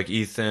YouTube like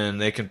Ethan,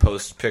 they can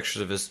post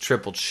pictures of his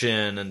triple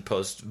chin and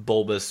post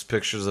bulbous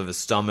pictures of his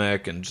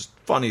stomach and just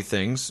funny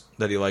things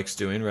that he likes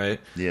doing, right?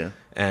 Yeah.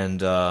 And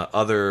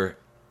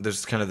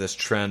there's kind of this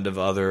trend of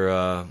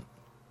other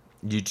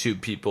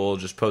YouTube people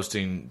just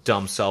posting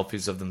dumb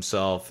selfies of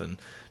themselves and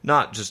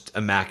not just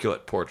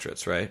immaculate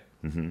portraits, right?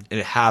 Mm-hmm. And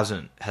it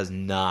hasn't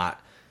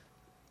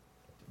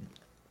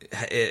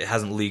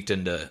leaked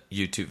into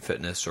YouTube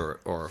fitness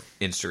or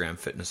Instagram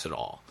fitness at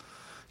all.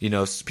 You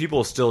know,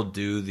 people still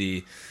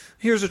do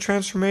here's a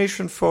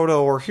transformation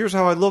photo or here's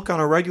how I look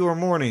on a regular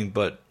morning,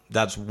 but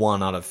that's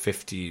 1 out of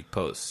 50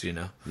 posts, you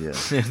know? Yeah.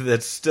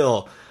 That's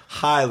still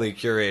highly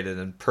curated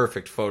and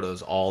perfect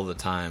photos all the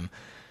time.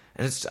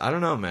 And I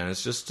don't know, man,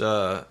 it's just,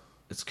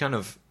 it's kind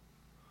of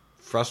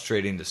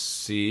frustrating to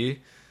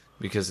see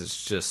because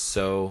it's just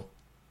so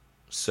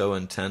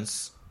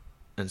intense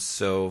and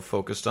so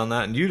focused on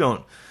that. And you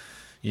don't,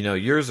 you know,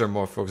 yours are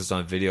more focused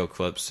on video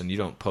clips and you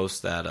don't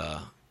post that,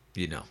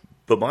 you know.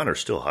 But mine are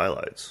still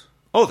highlights.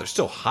 Oh, they're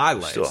still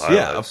highlights.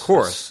 Yeah, of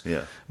course.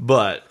 Yeah.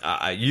 But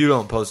you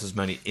don't post as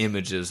many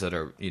images that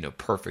are, you know,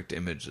 perfect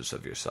images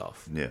of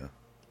yourself. Yeah.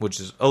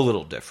 Which is a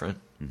little different,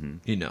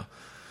 you know.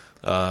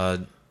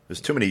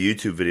 There's too many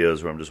YouTube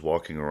videos where I'm just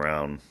walking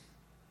around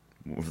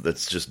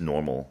that's just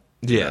normal.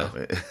 Yeah. You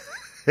know?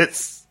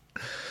 It's,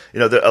 you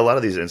know, a lot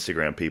of these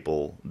Instagram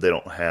people, they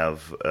don't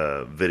have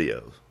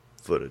video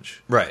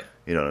footage. Right.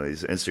 You know,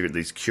 these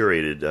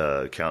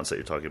curated accounts that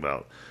you're talking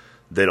about,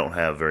 they don't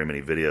have very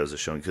many videos of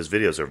showing, because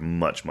videos are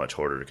much, much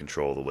harder to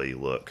control the way you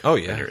look. Oh,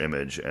 yeah. And your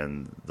image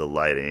and the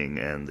lighting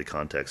and the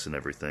context and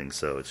everything.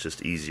 So it's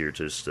just easier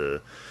just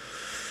to,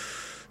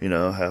 you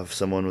know, have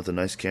someone with a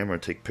nice camera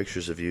take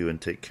pictures of you and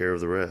take care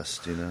of the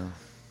rest, you know?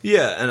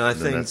 Yeah, and I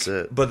think that's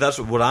it. But that's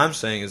what I'm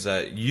saying is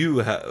that you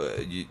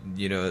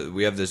know,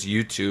 we have this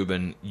YouTube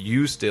and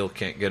you still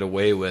can't get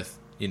away with,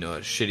 you know,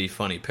 a shitty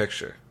funny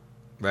picture.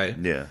 Right?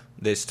 Yeah.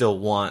 They still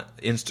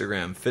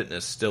Instagram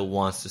fitness still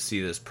wants to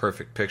see this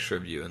perfect picture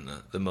of you and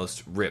the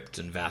most ripped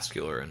and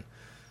vascular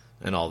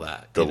and all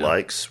that. The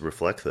likes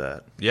reflect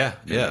that. Yeah,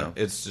 yeah. Know?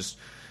 It's just,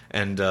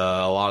 and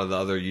a lot of the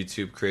other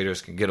YouTube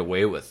creators can get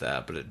away with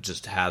that, but it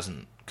just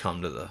hasn't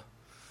come to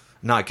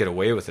not get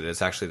away with it.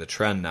 It's actually the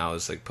trend now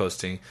is like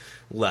posting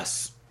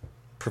less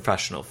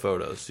professional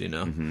photos, you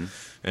know? Mm-hmm.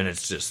 And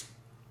it's just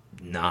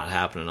not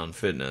happening on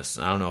fitness.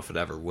 I don't know if it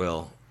ever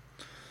will.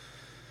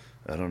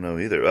 I don't know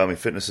either. I mean,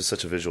 fitness is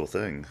such a visual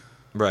thing.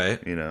 Right.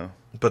 You know?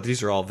 But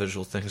these are all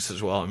visual things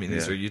as well. I mean,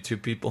 these are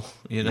YouTube people,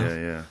 you know? Yeah,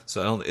 yeah.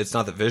 So it's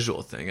not the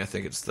visual thing. I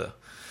think I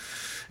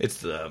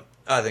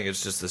think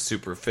it's just the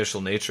superficial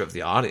nature of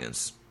the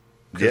audience.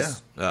 Yeah.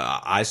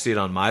 I see it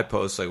on my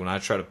posts, like when I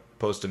try to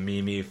post a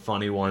meme,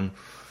 funny one,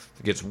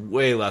 gets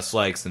way less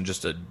likes than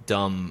just a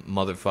dumb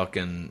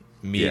motherfucking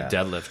me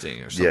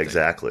deadlifting or something. Yeah,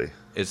 exactly.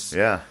 It's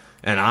yeah.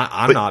 And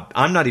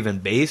I'm not even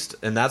based,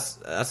 and that's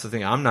the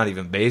thing. I'm not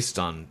even based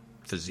on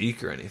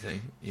physique or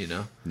anything, you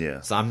know.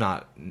 Yeah. So I'm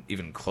not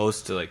even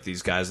close to like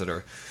these guys that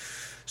are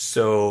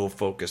so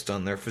focused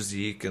on their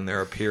physique and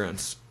their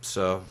appearance.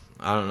 So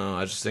I don't know.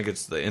 I just think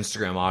it's the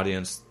Instagram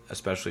audience,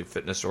 especially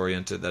fitness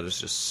oriented, that is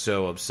just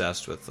so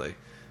obsessed with like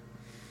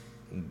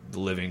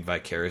living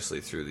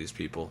vicariously through these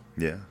people.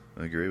 Yeah,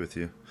 I agree with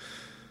you.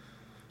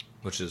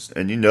 Which is,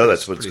 and you know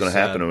that's what's going to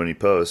happen when you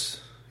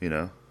post. You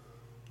know.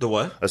 The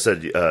what? I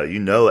said, you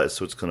know that's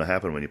what's going to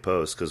happen when you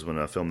post, because when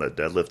I filmed that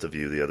deadlift of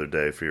you the other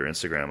day for your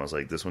Instagram, I was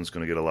like, this one's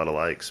going to get a lot of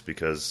likes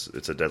because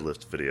it's a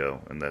deadlift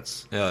video, and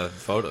that's... Yeah,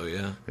 photo,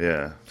 yeah.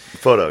 Yeah.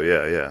 Photo,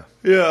 yeah.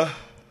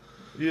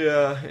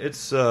 Yeah,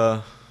 it's,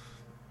 I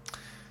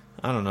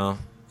don't know.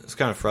 It's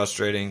kind of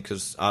frustrating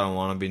because I don't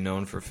want to be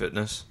known for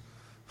fitness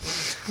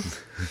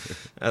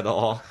at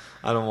all.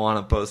 I don't want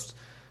to post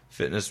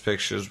fitness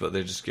pictures, but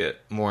they just get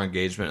more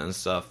engagement and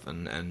stuff,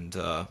 and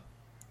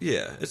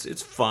yeah,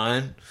 it's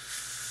fine.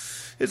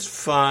 It's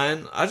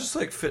fine. I just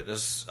like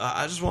fitness.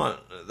 I just want...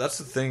 That's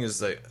the thing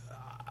is, like,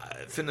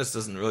 fitness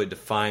doesn't really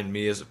define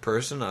me as a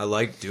person. I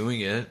like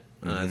doing it,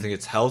 and I think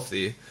it's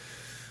healthy,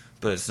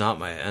 but it's not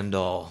my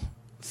end-all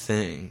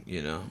thing,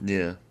 you know?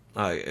 Yeah.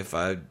 If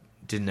I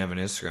didn't have an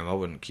Instagram, I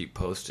wouldn't keep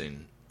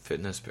posting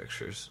fitness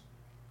pictures.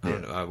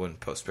 I wouldn't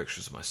post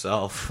pictures of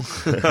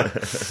myself.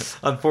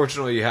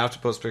 Unfortunately, you have to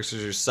post pictures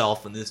of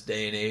yourself in this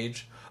day and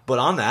age. But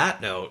on that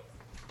note,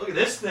 look at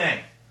this thing.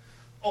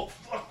 Oh,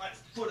 fuck, my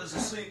foot is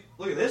asleep.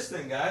 Look at this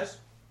thing, guys.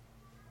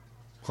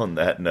 On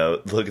that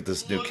note, look at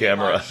this new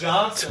camera. Look at my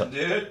Johnson,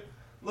 dude.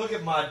 Look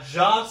at my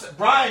Johnson.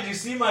 Brian, do you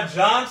see my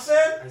Johnson?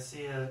 I see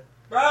it.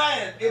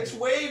 Brian, it's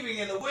waving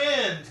in the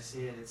wind. I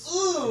see it. It's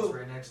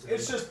right next to me.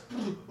 It's just...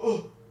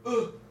 Whoa,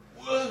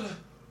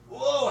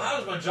 how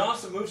does my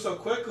Johnson move so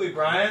quickly,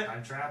 Brian?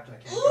 I'm trapped. I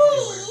can't go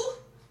anywhere.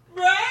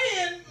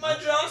 Brian, my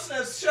Johnson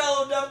has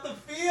shallowed up the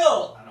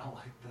field. I don't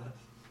like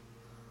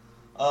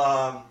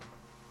that.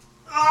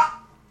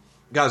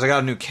 Guys, I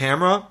got a new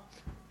camera.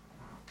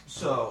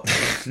 So,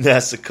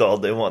 NASA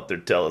called. They want their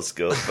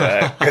telescope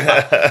back.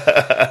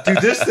 dude,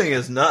 this thing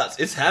is nuts.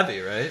 It's heavy,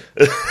 right?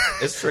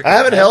 It's freaking I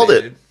haven't heavy, held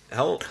it. Dude.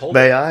 Hold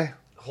May it. I?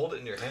 Hold it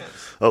in your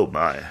hands. Oh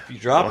my! If you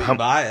drop it, you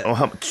buy it. Oh,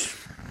 how much?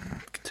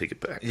 Take it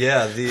back.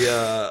 Yeah,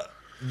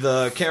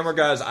 the camera,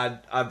 guys.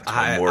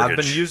 I've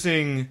been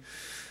using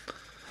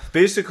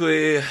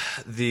basically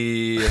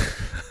the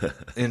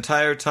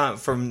entire time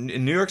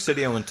in New York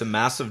City. I went to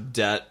massive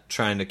debt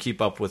trying to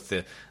keep up with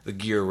the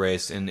gear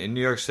race. And in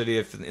New York City,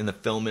 in the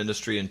film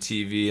industry and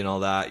TV and all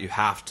that, you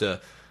have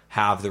to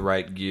have the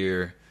right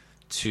gear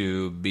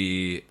to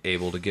be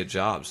able to get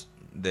jobs.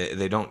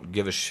 They don't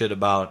give a shit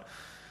about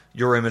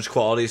your image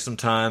quality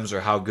sometimes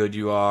or how good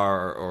you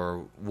are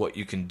or what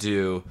you can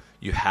do.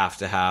 You have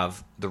to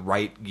have the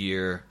right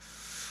gear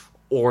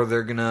or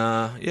they're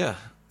gonna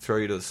throw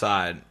you to the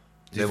side.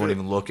 They won't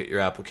even look at your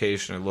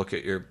application or look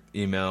at your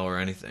email or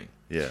anything.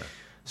 Yeah.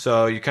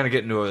 So you kind of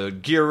get into a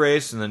gear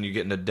race and then you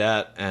get into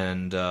debt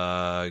and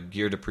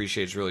gear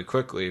depreciates really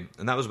quickly.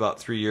 And that was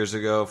about 4 years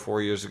ago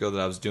that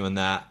I was doing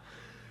that.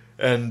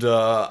 And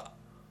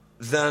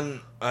then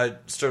I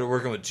started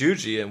working with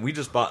Juji, and we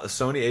just bought the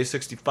Sony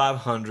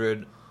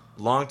A6500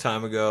 long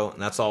time ago,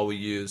 and that's all we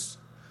used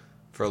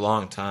for a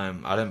long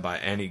time. I didn't buy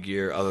any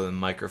gear other than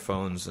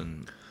microphones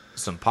and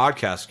some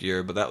podcast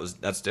gear, but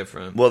that's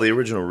different. Well, the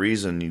original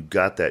reason you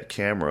got that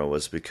camera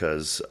was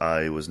because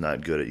I was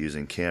not good at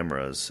using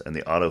cameras, and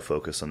the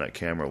autofocus on that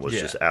camera was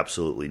just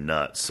absolutely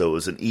nuts. So it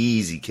was an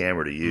easy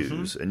camera to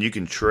use, and you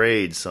can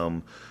trade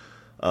some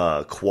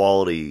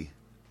quality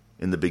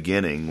in the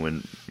beginning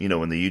when the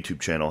YouTube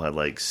channel had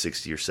like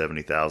 60 or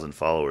 70,000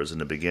 followers in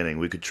the beginning.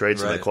 We could trade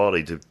some of the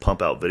quality to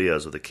pump out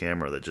videos with a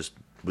camera that just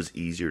was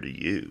easier to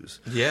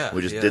use. Yeah,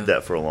 we just did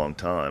that for a long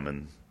time,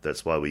 and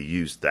that's why we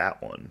used that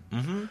one.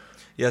 Mm-hmm.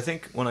 Yeah, I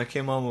think when I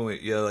came on,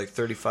 like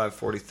 35,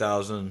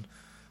 40,000,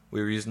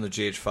 we were using the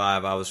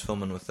GH5. I was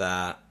filming with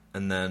that,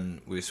 and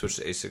then we switched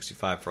to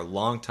A65 for a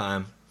long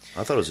time.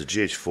 I thought it was a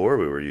GH4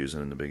 we were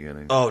using in the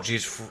beginning. Oh,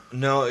 GH4.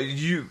 No,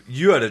 you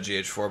had a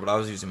GH4, but I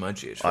was using my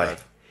GH5. I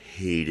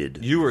hated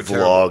vlogging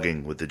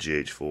terrible with the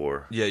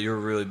GH4. Yeah, you were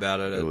really bad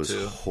at it, too. It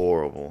was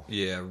horrible.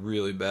 Yeah,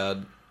 really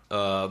bad.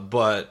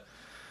 But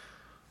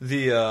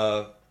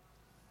the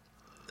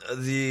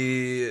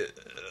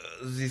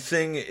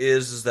thing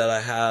is that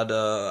I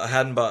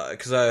hadn't bought,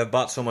 because I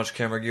bought so much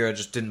camera gear, I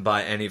just didn't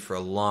buy any for a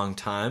long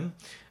time.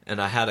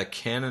 And I had a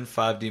Canon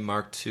 5D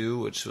Mark II,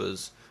 which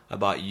I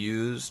bought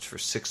used for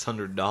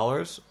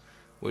 $600,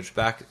 which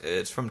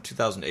it's from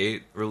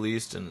 2008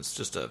 released, and it's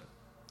just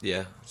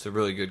it's a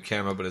really good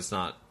camera, but it's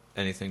not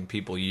anything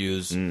people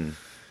use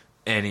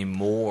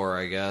anymore,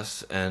 I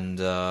guess. And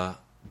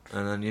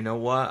then you know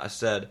what? I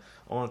said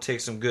I want to take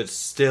some good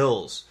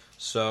stills,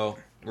 so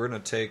we're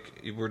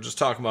just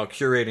talking about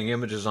curating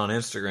images on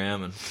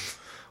Instagram, and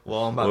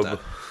Well, I'm about to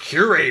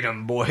curate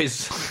them,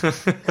 boys.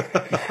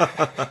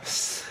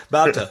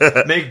 About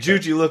to make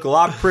Juji look a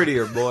lot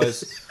prettier,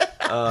 boys.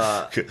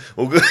 Well,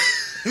 good.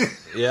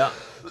 Yeah.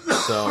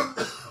 So,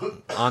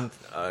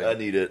 I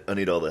need it. I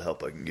need all the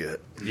help I can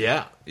get.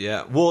 Yeah.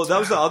 Well, that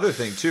was the other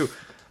thing too.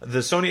 The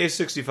Sony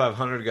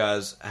A6500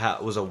 guys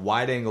was a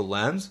wide-angle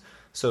lens,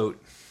 so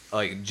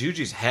like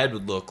Juji's head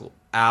would look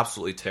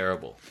absolutely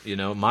terrible. You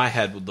know, my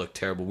head would look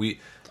terrible.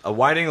 A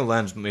wide-angle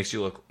lens makes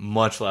you look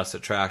much less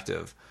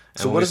attractive.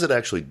 So what is it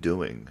actually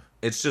doing?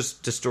 It's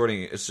just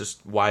distorting. It's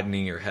just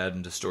widening your head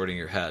and distorting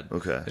your head.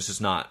 Okay. It's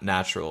just not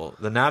natural.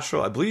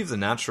 I believe the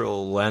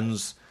natural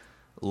lens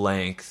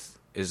length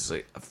is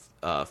like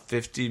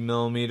 50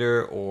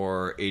 millimeter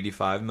or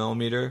 85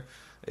 millimeter.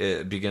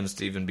 It begins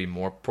to even be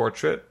more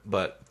portrait,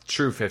 but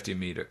true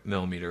 50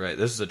 millimeter, right?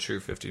 This is a true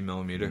 50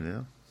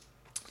 millimeter.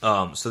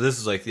 Yeah. So this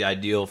is like the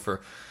ideal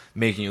for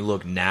making you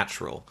look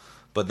natural.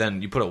 But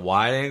then you put a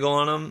wide angle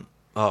on them,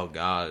 oh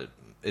god,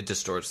 it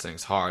distorts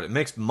things hard. It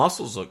makes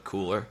muscles look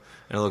cooler,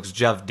 and it looks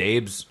Jeff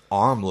Dabe's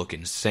arm look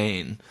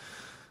insane.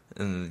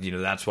 And, you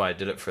know, that's why I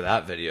did it for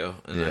that video.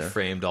 And I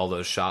framed all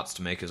those shots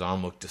to make his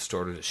arm look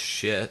distorted as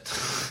shit.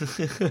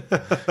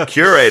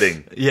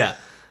 Curating. Yeah.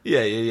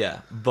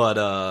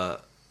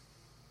 But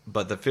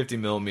the 50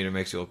 millimeter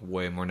makes you look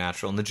way more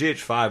natural. And the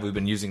GH5, we've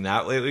been using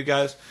that lately,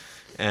 guys.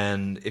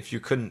 And if you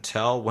couldn't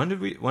tell, when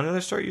did I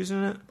start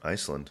using it?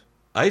 Iceland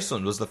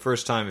was the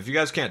first time. If you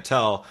guys can't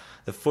tell,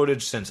 the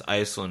footage since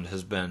Iceland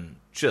has been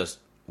just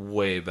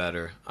way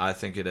better. I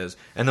think it is.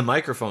 And the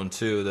microphone,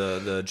 too.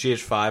 The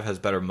GH5 has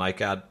better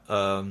mic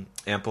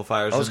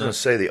amplifiers. I was going to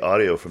say, the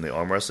audio from the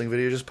arm wrestling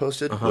video you just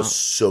posted was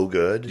so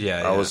good.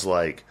 Yeah, I was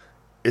like,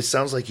 it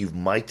sounds like you've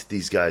mic'd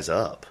these guys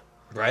up.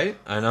 Right?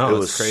 I know. It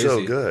was crazy.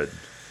 so good.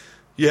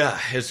 Yeah,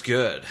 it's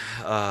good.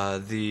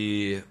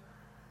 I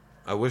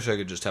wish I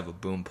could just have a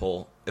boom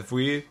pole. If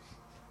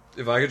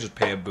I could just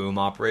pay a boom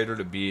operator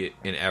to be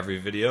in every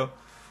video,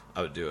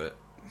 I would do it.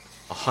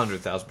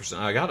 100,000%.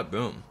 I got a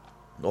boom.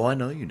 Oh, I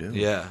know you do.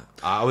 Yeah,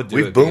 I would do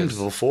We've it. boomed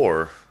because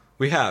before.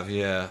 We have,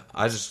 yeah.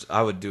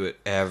 I would do it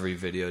every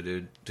video,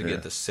 dude, to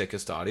get the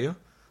sickest audio.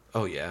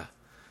 Oh, yeah.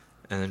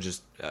 And then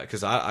just,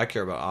 because I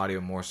care about audio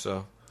more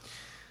so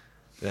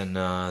than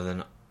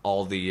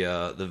all the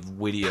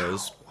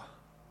videos.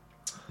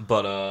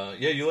 But,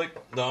 yeah, you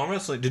like the arm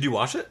wrestling? Did you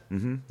watch it?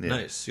 Mm-hmm. Yeah.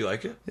 Nice. You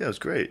like it? Yeah, it was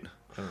great.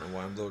 I don't know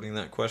why I'm loading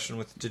that question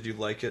with, did you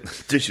like it?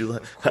 Did you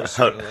like?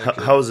 Like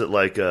how is it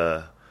like?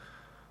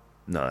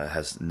 No, it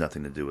has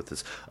nothing to do with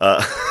this.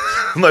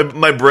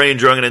 My brain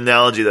drew an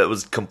analogy that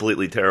was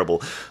completely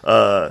terrible.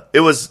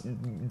 There was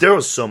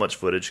so much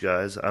footage,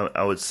 guys.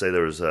 I would say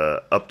there was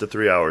up to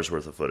 3 hours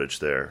worth of footage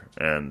there,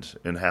 and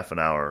in half an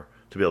hour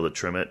to be able to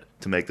trim it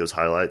to make those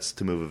highlights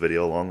to move a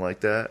video along like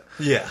that.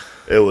 Yeah,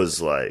 it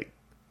was really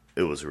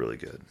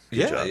good.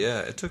 Good job. Yeah.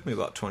 It took me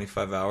about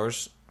 25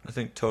 hours, I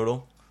think,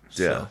 total. Yeah.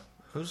 So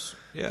it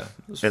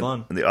was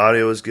fun. And the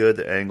audio was good.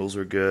 The angles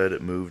were good.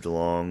 It moved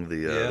along.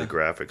 The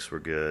graphics were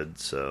good.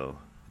 So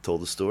it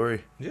told the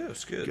story. Yeah, it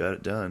was good. Got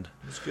it done.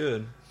 It was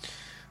good.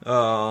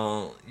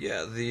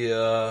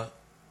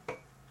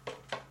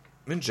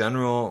 In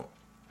general,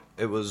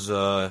 it was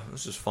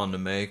just fun to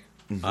make.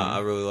 Mm-hmm. I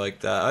really like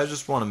that. I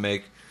just want to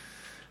make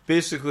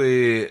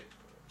basically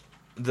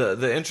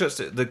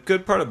the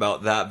good part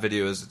about that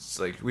video is it's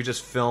like we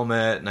just film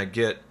it and I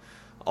get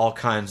all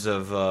kinds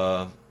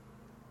of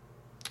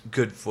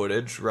good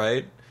footage,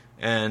 right?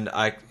 And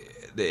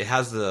it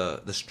has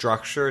the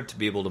structure to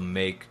be able to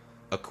make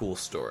a cool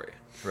story,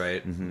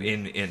 right? Mm-hmm.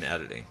 In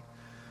editing.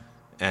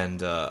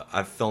 And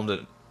I've filmed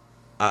it.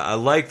 I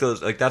like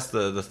those. Like that's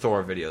the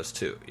Thor videos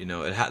too. You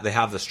know, they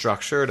have the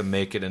structure to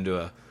make it into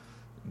a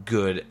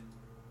good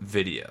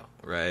video,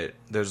 right?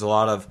 There's a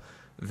lot of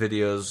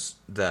videos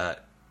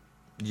that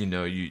you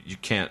know you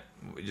can't.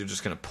 You're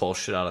just gonna pull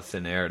shit out of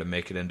thin air to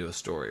make it into a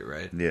story,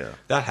 right? Yeah.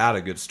 That had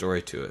a good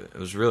story to it. It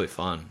was really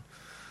fun.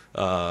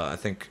 I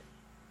think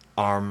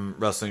arm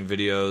wrestling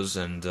videos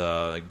and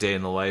like day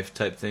in the life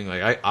type thing.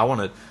 Like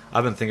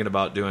I've been thinking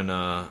about doing.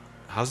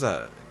 How's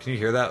that? Can you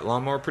hear that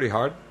lawnmower pretty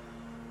hard?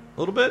 A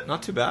little bit,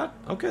 not too bad.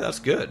 Okay, that's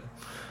good.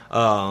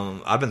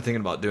 I've been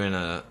thinking about doing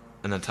an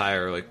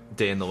entire like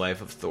day in the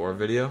life of Thor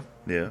video.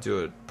 Yeah.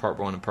 Do it part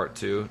 1 and part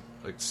 2,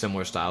 like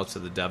similar style to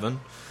the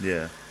Devon.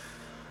 Yeah.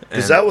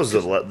 Because that was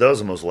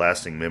the most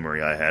lasting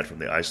memory I had from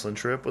the Iceland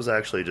trip was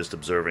actually just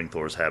observing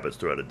Thor's habits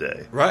throughout a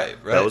day. Right.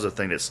 That was a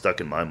thing that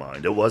stuck in my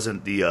mind. It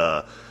wasn't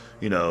the,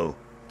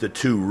 the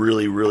 2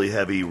 really, really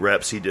heavy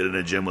reps he did in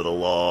a gym with a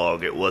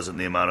log. It wasn't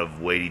the amount of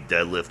weight he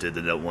deadlifted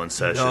in that one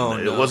session. No.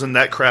 It wasn't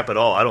that crap at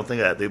all. I don't think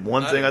that. The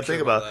one thing I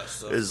think about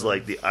stuff, is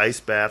like the ice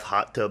bath,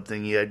 hot tub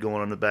thing he had going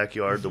on in the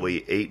backyard, Mm-hmm. the way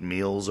he ate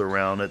meals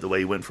around it, the way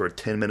he went for a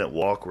 10-minute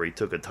walk where he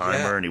took a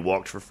timer and he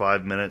walked for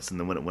 5 minutes, and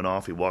then when it went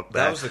off, he walked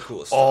back. That was the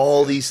coolest stuff.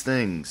 All these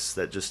things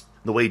that just,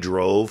 the way he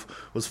drove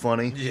was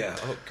funny. Yeah.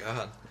 Oh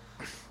God.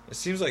 It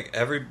seems like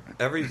the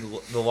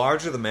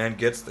larger the man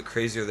gets, the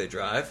crazier they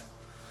drive.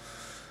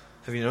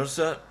 Have you noticed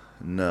that?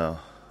 No.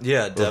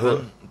 Yeah,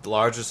 Devon,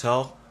 large as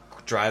hell,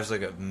 drives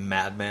like a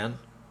madman.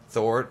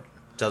 Thor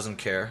doesn't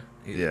care.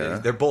 Yeah.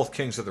 They're both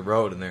kings of the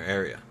road in their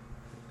area.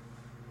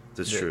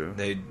 That's true.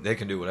 They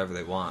can do whatever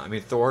they want. I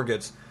mean, Thor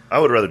gets... I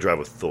would rather drive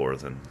with Thor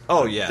than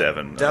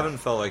Devin. Devin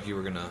felt like you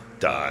were going to...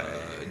 Die.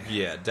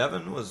 Yeah,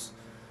 Devin,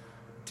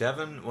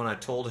 when I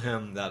told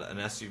him that an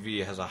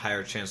SUV has a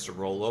higher chance to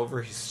roll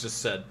over, he's just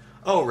said,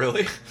 "Oh,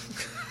 really?"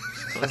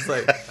 I was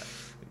like,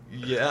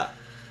 yeah.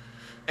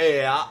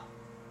 Yeah.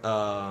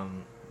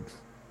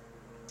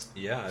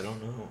 Yeah, I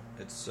don't know.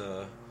 It's,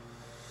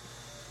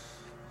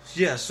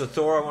 yeah, so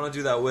Thor I want to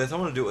do that with. I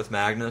want to do it with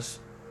Magnus.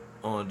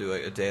 I want to do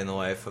a day in the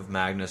life of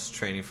Magnus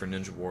training for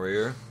Ninja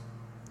Warrior.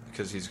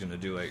 Because he's going to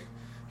do,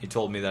 he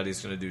told me that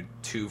he's going to do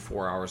 2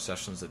 4-hour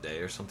sessions a day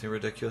or something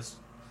ridiculous.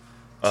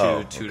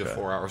 Two to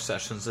 4 hour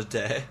sessions a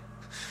day.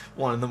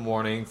 One in the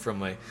morning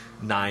from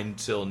 9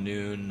 till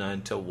noon,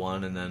 9 till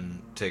 1, and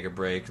then take a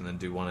break and then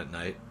do one at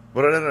night.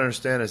 What I don't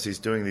understand is he's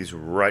doing these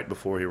right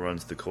before he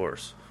runs the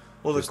course.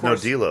 Well, there's no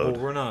deload.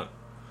 Well, we're not.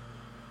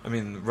 I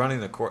mean,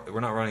 running the course, we're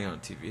not running on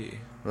TV.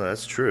 Well,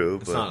 that's true.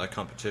 It's not a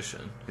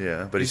competition.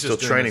 Yeah, but he's still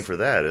training for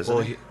that,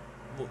 isn't he?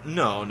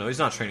 No, he's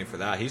not training for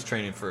that. He's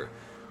training for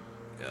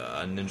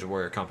a Ninja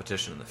Warrior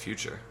competition in the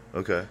future.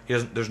 Okay.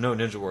 There's no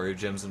Ninja Warrior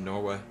gyms in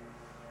Norway,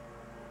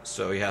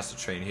 so he has to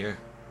train here.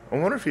 I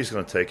wonder if he's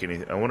going to take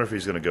any. I wonder if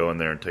he's going to go in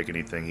there and take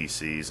anything he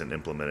sees and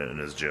implement it in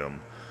his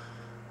gym.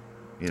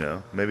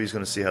 Maybe he's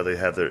going to see how they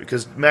have their.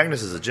 Because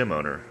Magnus is a gym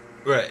owner,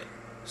 right?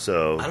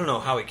 So I don't know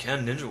how he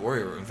can. Ninja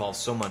Warrior involves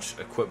so much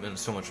equipment,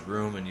 so much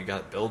room, and you got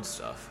to build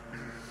stuff.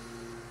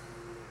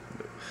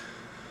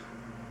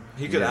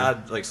 He could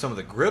add some of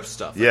the grip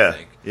stuff. I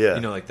think. Yeah,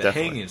 the definitely.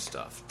 hanging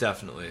stuff,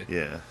 definitely.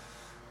 Yeah,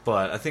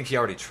 but I think he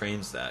already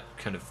trains that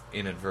kind of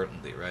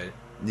inadvertently, right?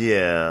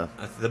 Yeah.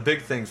 The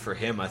big thing for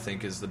him, I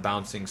think, is the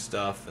bouncing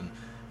stuff and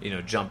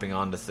jumping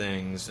onto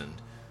things and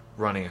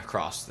running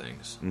across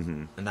things,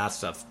 and that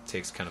stuff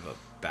takes kind of a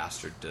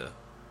bastard to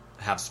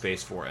have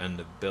space for and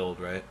to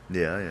build, right?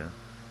 Yeah.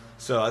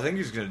 So I think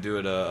he's going to do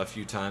it a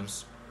few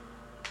times.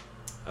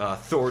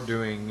 Thor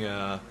doing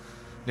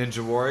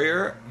Ninja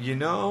Warrior,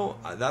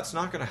 that's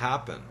not going to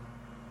happen.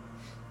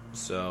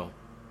 So,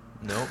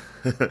 nope.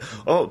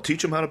 Oh,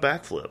 teach him how to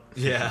backflip.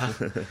 Yeah.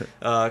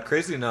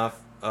 Crazy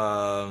enough,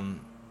 Thor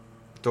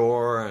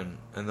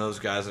and those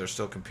guys that are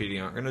still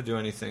competing aren't going to do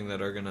anything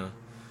that are going to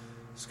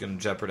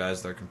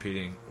jeopardize their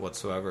competing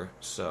whatsoever.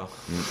 So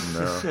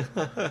no.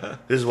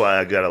 This is why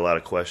I got a lot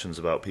of questions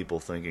about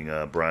people thinking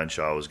Brian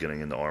Shaw was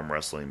getting into arm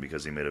wrestling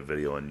because he made a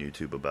video on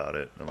YouTube about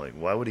it. I'm like,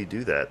 why would he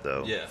do that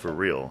though? Yeah. For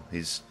real.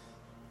 He's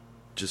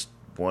just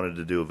wanted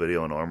to do a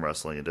video on arm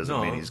wrestling. It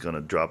doesn't mean he's going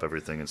to drop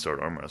everything and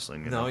start arm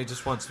wrestling. No, he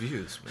just wants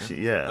views, man.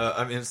 Yeah.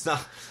 I mean, it's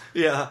not.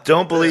 Yeah.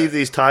 Don't believe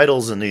these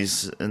titles and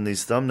these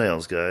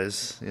thumbnails,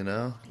 guys.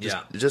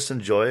 Just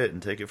enjoy it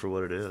and take it for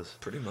what it is.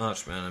 Pretty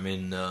much, man. I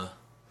mean,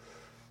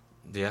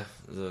 yeah.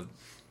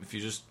 If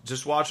you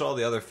just watch all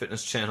the other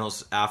fitness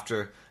channels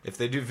if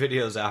they do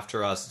videos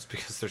after us, it's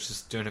because they're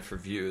just doing it for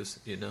views.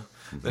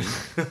 They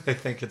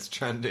think it's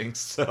trending.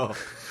 So.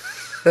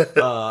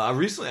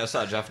 Recently I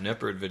saw a Jeff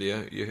Nippard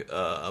video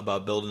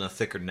about building a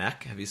thicker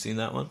neck. Have you seen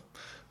that one?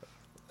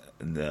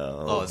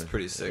 No. Oh, it's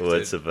pretty sick.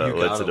 What's dude. about? You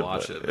What's gotta it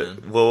watch about?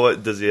 it, man. Well,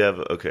 what does he have?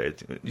 Okay,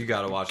 you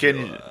gotta watch Can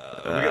it. you,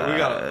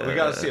 we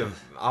gotta see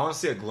I want to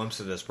see a glimpse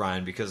of this,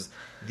 Brian, because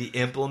the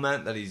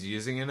implement that he's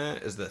using in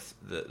it is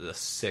the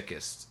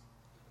sickest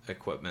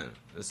equipment.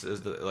 This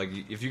is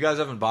if you guys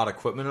haven't bought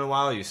equipment in a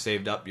while, you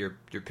saved up your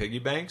piggy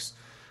banks.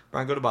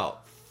 Brian, go to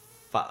about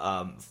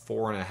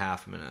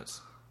 4.5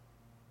 minutes.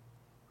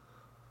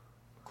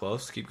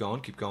 Close. Keep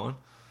going.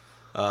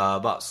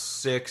 About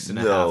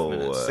 6.5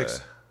 minutes. Way.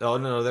 Oh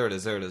no, there it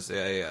is.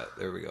 Yeah.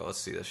 There we go. Let's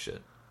see this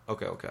shit.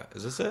 Okay.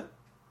 Is this it?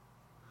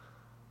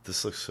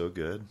 This looks so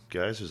good,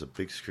 guys. There's a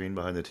big screen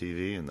behind the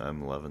TV, and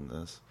I'm loving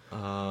this.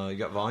 You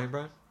got volume,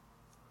 Brian?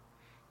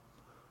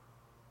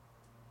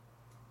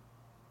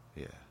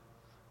 Yeah.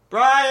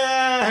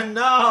 Brian,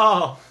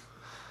 no,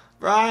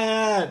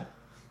 Brian.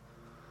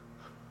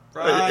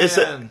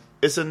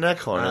 It's a neck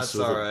harness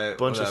with a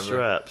bunch of whatever.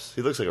 straps.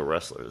 He looks like a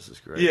wrestler. This is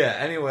great. Yeah,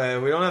 anyway,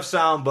 we don't have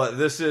sound, but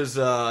this is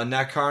a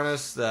neck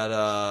harness that,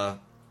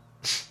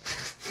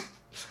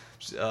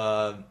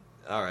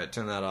 alright,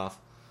 turn that off.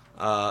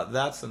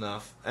 That's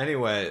enough.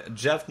 Anyway,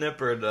 Jeff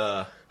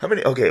Nippard, How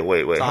many? Okay,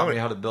 wait. taught me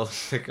how to build a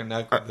thicker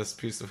neck with this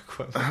piece of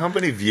equipment. How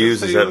many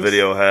views does that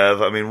video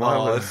have? I mean, why?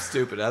 Oh, it's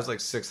stupid. It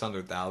has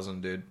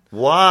 600,000, dude.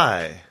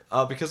 Why?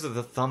 Because of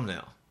the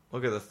thumbnail.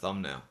 Look at the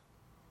thumbnail.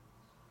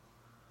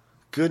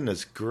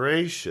 Goodness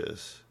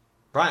gracious.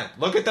 Brian,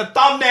 look at the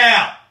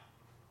thumbnail!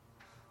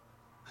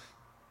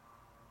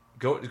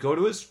 Go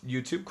to his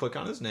YouTube, click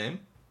on his name.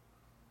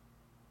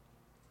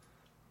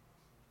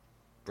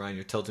 Brian,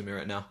 you're tilting me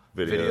right now.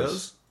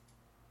 Videos.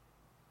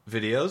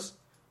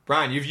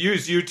 Brian, you've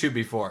used YouTube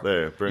before.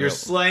 You're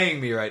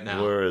slaying me right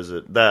now. Where is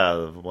it?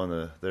 The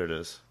one. There it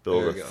is.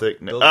 Build a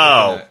thick neck.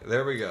 Oh!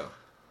 There we go.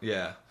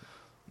 Yeah.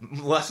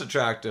 Less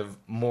attractive,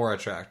 more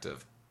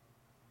attractive.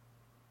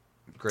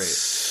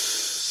 Great.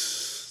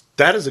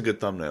 That is a good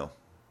thumbnail.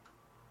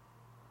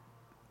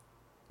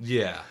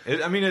 Yeah. You're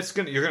going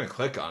to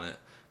click on it.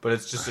 but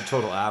it's just a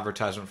total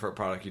advertisement for a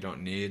product you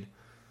don't need.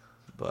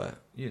 But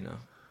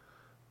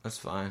that's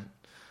fine.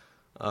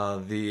 I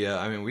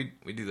mean,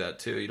 we do that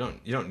too. You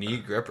don't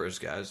need grippers,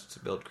 guys, to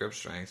build grip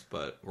strength,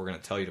 but we're gonna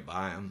tell you to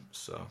buy them.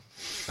 So,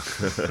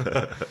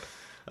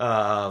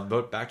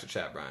 but back to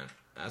chat, Brian.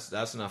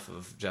 That's enough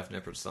of Jeff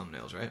Nippert's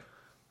thumbnails, right?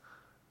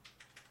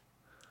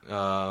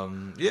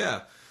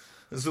 Yeah.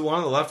 Is the one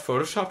on the left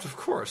photoshopped? Of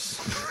course.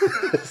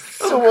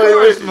 So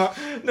wait.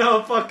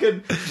 No,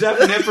 fucking Jeff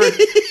Nippert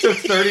took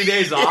 30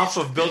 days off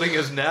of building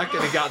his neck,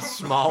 and he got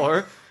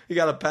smaller. He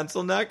got a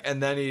pencil neck,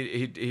 and then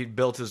he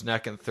built his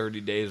neck in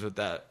 30 days with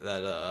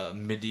that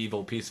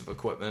medieval piece of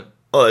equipment.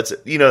 Oh,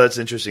 that's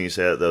interesting you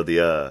say that,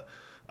 though.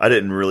 I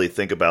didn't really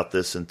think about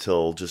this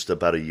until just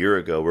about a year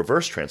ago.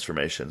 Reverse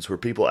transformations, where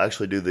people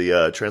actually do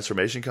the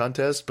transformation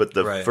contest, but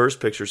the first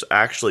picture's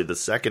actually the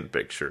second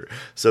picture.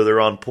 So they're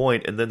on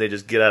point, and then they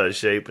just get out of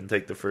shape and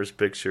take the first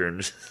picture,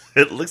 and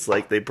it looks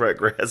like they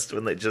progressed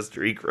when they just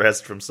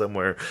regressed from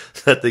somewhere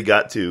that they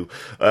got to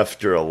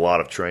after a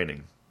lot of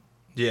training.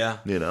 Yeah.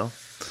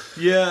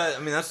 Yeah, I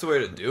mean, that's the way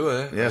to do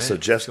it. Yeah, right? so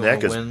Jeff's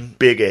neck is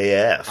big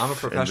AF. I'm a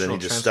professional. And then he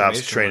just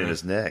stops training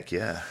his neck,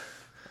 yeah.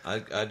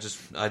 I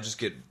just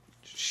get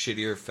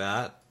shittier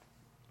fat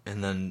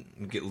and then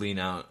get lean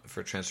out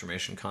for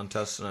transformation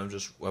contests, and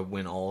I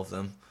win all of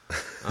them.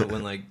 I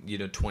win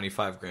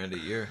 $25,000 a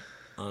year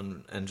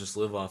and just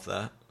live off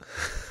that.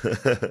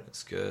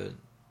 It's good.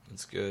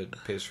 It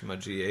pays for my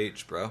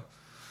GH, bro.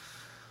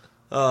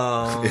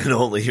 And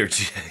only your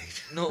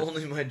GH. No,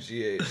 only my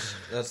GH.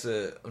 That's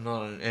it. I'm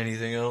not on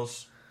anything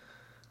else.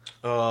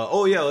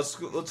 Let's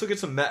look at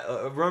some.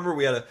 Remember,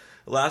 we had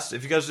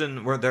if you guys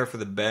weren't there for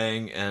the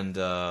Bang and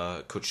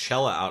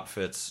Coachella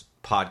outfits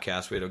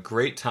podcast, we had a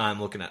great time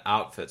looking at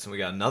outfits, and we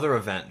got another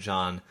event,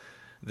 John,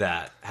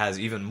 that has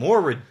even more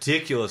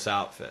ridiculous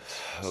outfits.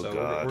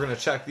 God. We're gonna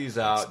check these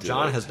out.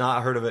 John has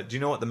not heard of it. Do you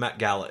know what the Met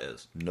Gala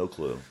is? No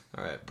clue.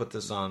 All right, put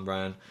this on,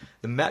 Brian.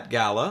 The Met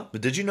Gala.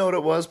 But did you know what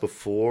it was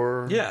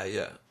before?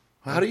 Yeah.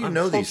 How do you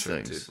know these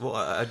things? Dude. Well,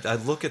 I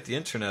look at the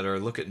internet or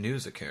look at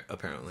news.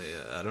 Apparently,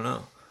 I don't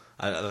know.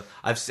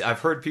 I've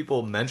heard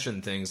people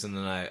mention things, and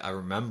then I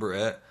remember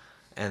it,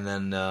 and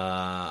then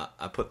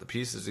I put the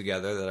pieces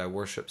together that I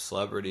worship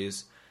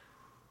celebrities.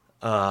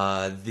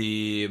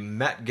 The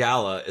Met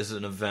Gala is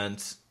an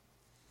event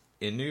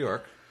in New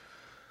York.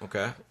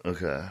 Okay.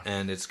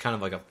 And it's kind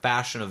of like a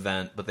fashion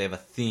event, but they have a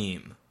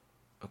theme.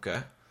 Okay.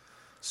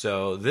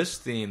 So this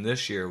theme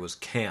this year was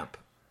camp.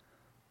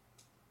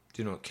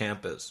 Do you know what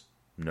camp is?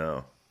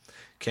 No.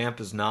 Camp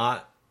is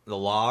not the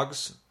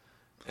logs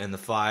and the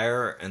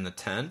fire and the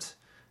tent.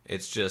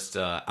 It's just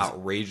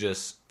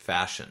outrageous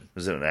fashion.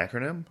 Is it an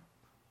acronym?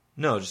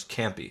 No, just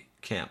campy.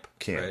 Camp.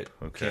 Right?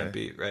 Okay.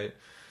 Campy, right?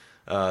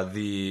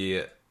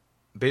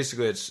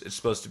 Basically it's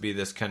supposed to be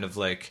this kind of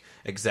like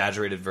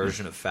exaggerated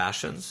version of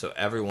fashion, so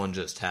everyone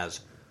just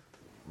has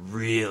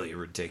really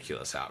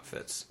ridiculous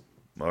outfits.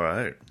 All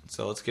right.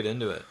 So let's get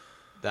into it.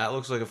 That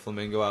looks like a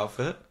flamingo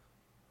outfit.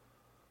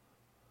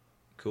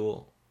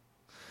 Cool.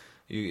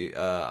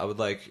 I would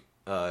like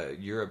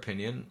your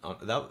opinion on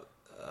that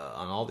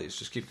on all these.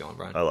 Just keep going,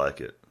 Brian. I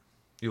like it.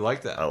 You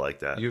like that? I like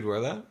that. You'd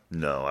wear that?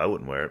 No, I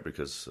wouldn't wear it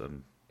because...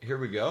 Here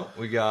we go.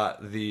 We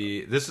got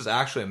this is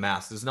actually a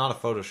mask. This is not a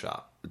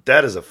Photoshop.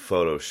 That is a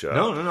Photoshop.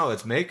 No.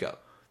 It's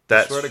makeup.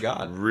 That's I swear to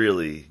God.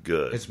 Really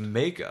good. It's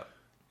makeup.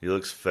 He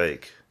looks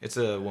fake. It's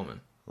a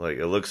woman. Like,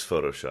 it looks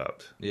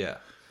Photoshopped. Yeah.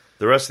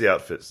 The rest of the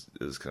outfit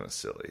is kind of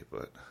silly,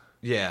 but...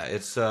 Yeah,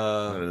 it's...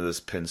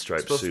 this pinstripe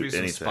it's supposed suit, to be some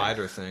anything.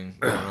 spider thing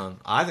going on.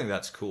 I think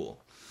that's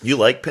cool. You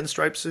like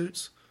pinstripe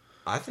suits?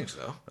 I think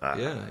so.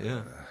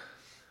 Yeah.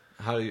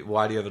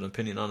 Why do you have an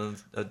opinion on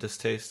a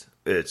distaste?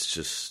 It's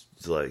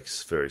just, like,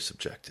 very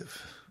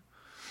subjective.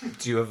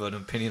 Do you have an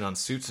opinion on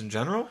suits in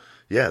general?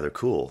 Yeah, they're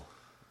cool.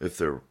 If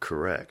they're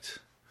correct.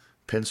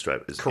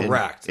 Pinstripe is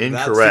correct.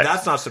 Incorrect.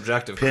 That's not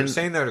subjective.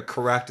 Saying they're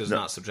correct is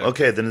not subjective.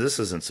 Okay, then this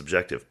isn't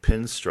subjective.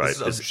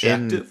 Pinstripe is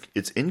objective?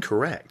 It's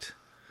incorrect.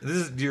 This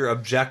is your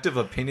objective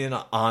opinion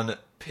on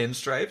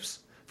pinstripes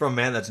from a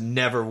man that's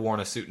never worn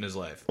a suit in his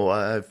life. Well,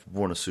 I've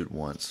worn a suit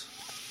once.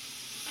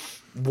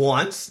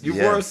 Once? You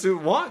wore a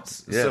suit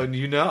once. Yeah. So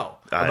you know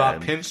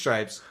about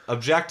pinstripes.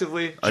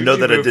 Objectively, I know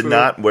that I did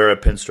not wear a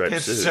pinstripe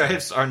suit.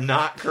 Pinstripes are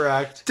not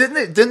correct.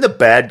 Didn't the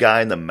bad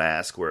guy in the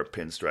mask wear a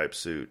pinstripe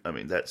suit? I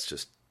mean, that's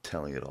just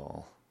telling it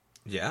all.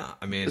 Yeah,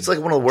 I mean... It's like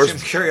one of the worst... Jim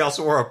Carrey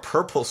also wore a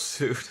purple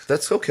suit.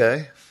 That's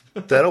okay.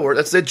 That'll work.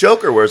 That's the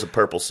Joker wears a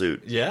purple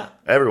suit. Yeah.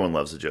 Everyone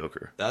loves the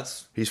Joker.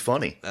 He's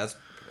funny. That's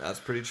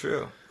pretty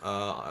true.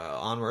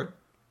 Onward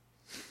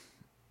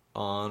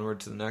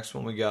to the next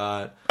one. We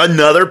got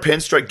another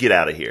pinstripe. Get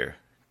out of here.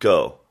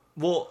 Go.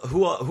 Well,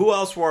 who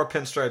else wore a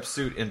pinstripe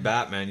suit in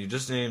Batman? You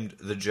just named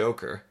the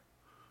Joker.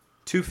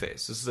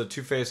 Two-Face. This is a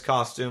Two-Face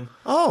costume.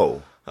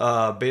 Oh.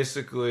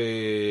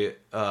 Basically,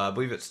 I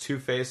believe it's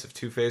Two-Face if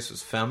Two-Face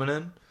was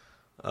feminine,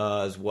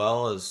 as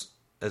well as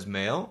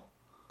male.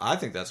 I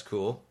think that's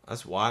cool.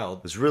 That's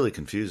wild. It's really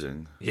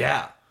confusing.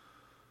 Yeah.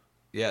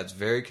 Yeah, it's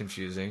very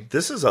confusing.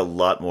 This is a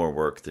lot more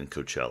work than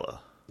Coachella.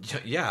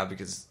 Yeah,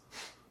 because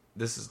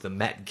This is the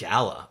Met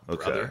Gala,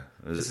 brother.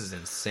 Okay. This is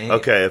insane.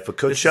 Okay, if a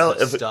Coachella,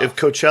 This is the if stuff.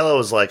 Coachella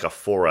was like a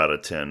 4 out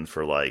of 10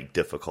 for like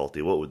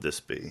difficulty, what would this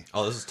be?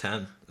 Oh, this is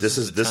 10. This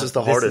is the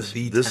 10. hardest.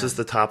 This This is is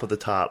the top of the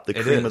top, the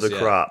It cream of is, the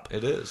yeah. crop.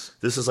 It is.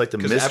 This is like the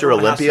 'Cause Mr.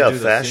 everyone has to Olympia do of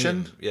the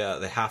fashion. theme. Yeah,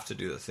 they have to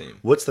do the theme.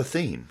 What's the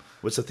theme?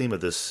 What's the theme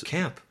of this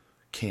Camp.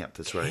 camp?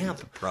 That's right.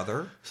 Camp,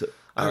 brother. So,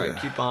 All right,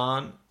 keep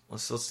on.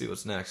 Let's see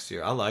what's next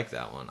here. I like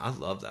that one. I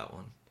love that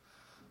one.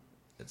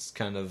 It's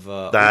kind of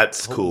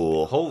That's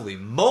cool. Holy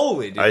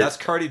moly, dude! That's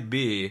Cardi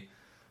B.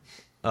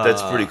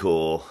 That's pretty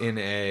cool. In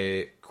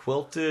a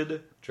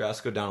quilted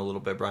dress. Go down a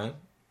little bit, Brian.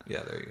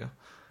 Yeah, there you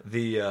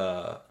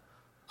go.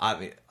 I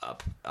mean,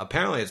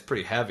 apparently it's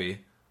pretty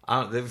heavy.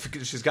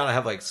 She's got to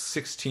have like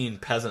 16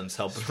 peasants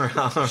helping her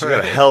out. She's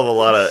got a hell of a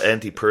lot of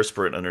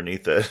antiperspirant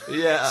underneath that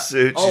Yeah.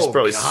 suit. She's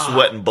probably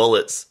sweating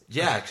bullets.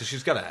 Yeah, because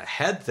she's got a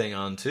head thing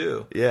on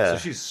too. Yeah. So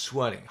she's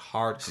sweating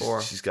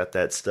hardcore. She's got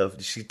that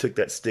stuff. She took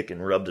that stick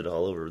and rubbed it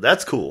all over.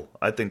 That's cool.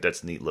 I think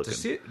that's neat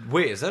looking.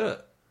 Wait, is that a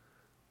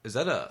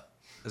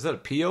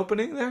pee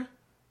opening there?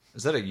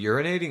 Is that a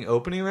urinating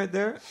opening right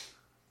there?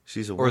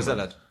 She's a Or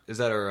woman. is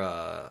that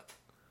her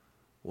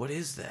what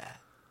is that?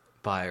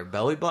 By her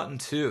belly button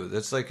too.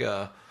 That's like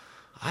I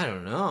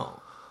don't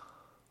know.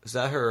 Is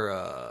that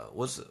her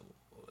what's it,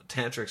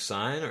 tantric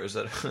sign, or is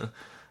that her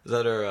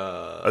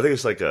I think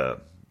it's like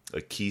a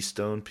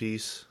keystone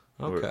piece.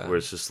 Okay. Where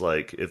it's just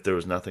like, if there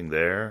was nothing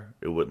there,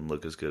 it wouldn't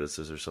look as good as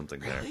if there's something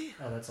there.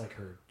 Oh, that's like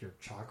your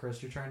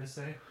chakras. You're trying to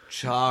say?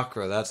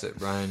 chakra? That's it,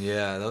 Brian.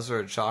 Yeah, those are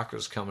her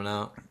chakras coming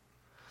out.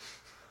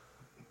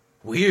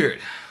 Weird.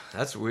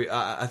 That's weird.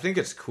 I think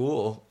it's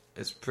cool.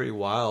 It's pretty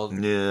wild.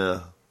 Yeah.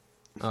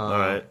 All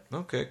right.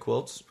 Okay,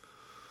 quilts.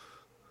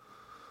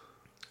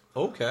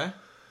 Okay.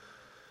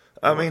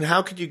 I mean,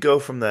 how could you go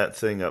from that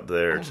thing up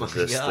there to my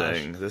this gosh.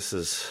 thing? This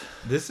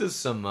is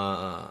some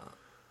wow.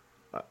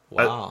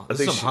 I This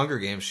think is some Hunger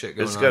Games shit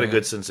going on. it's got a here.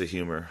 good sense of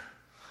humor.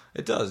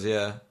 It does,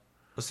 yeah.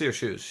 Let's see her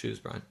shoes. Shoes,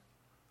 Brian.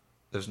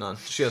 There's none.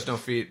 She has no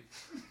feet.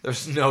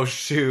 There's no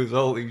shoes.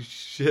 Holy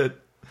shit.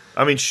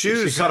 I mean, She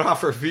shoes cut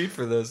off her feet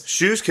for this.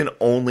 shoes can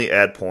only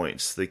add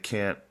points. They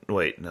can't.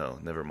 Wait, no,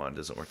 never mind. It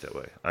doesn't work that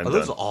way. I'm Are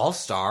those done. all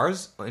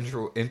stars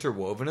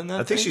interwoven in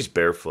that I think thing? she's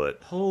barefoot.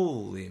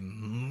 Holy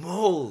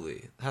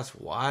moly. That's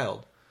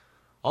wild.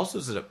 Also,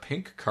 is it a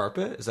pink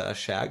carpet? Is that a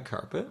shag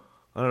carpet?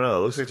 I don't know.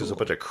 It looks like there's a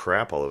bunch of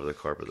crap all over the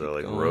carpet. They're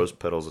like going. rose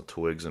petals of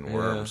twigs and Yeah.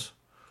 worms.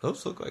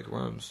 Those look like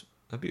worms.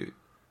 That'd be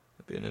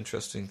an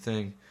interesting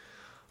thing.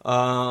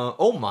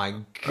 Oh my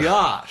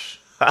gosh.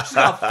 She's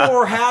got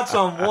 4 hats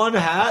on one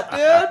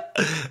hat,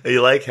 dude.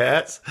 You like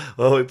hats?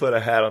 Well, we put a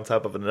hat on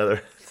top of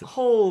another.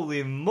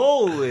 Holy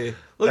moly.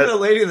 Look at the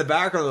lady in the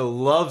background that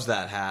loves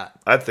that hat.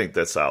 I think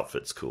this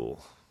outfit's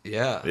cool.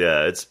 Yeah.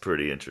 Yeah, it's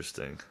pretty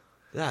interesting.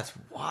 That's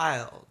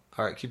wild.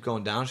 All right, keep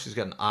going down. She's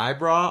got an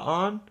eyebrow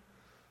on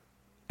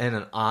and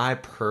an eye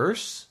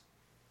purse.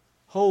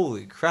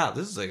 Holy crap.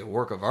 This is like a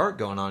work of art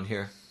going on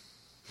here.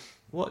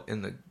 What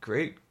in the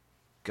great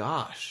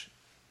gosh.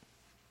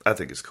 I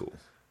think it's cool.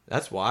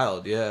 That's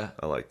wild, yeah.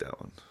 I like that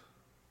one.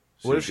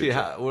 What if She did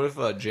good what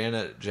if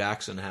Janet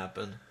Jackson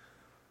happened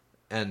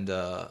and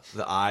the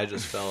eye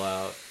just fell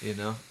out, you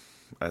know? job.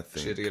 I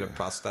think She had to get a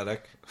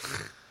prosthetic.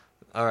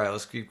 All right,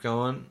 let's keep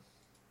going.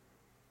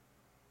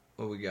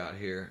 What we got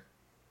here?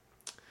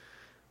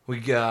 We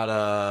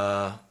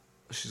got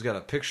she's got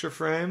a picture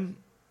frame.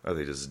 I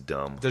think this is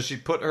dumb.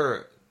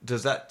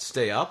 Does that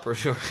stay up, or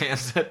do her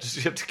hands does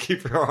she have to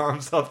keep her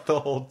arms up the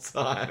whole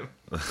time?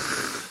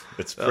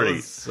 It's That pretty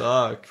would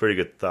suck. pretty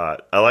good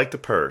thought. I like the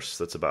purse.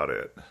 That's about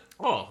it.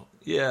 Oh,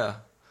 yeah.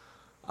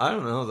 I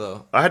don't know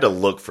though. I had to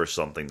look for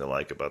something to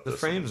like about The this.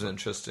 frame's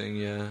interesting,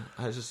 yeah.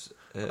 I just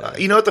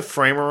You know what the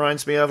frame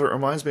reminds me of? It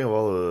reminds me of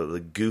all the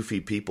goofy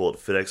people at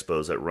Fit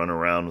Expos that run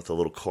around with a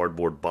little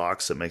cardboard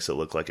box that makes it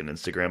look like an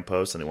Instagram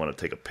post, and they want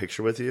to take a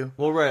picture with you.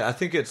 Well, right. I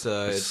think it's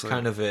It's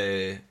kind of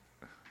an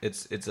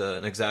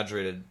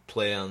exaggerated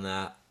play on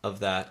that.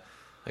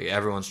 Like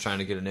everyone's trying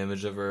to get an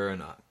image of her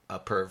in a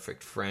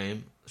perfect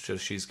frame. So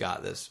she's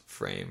got this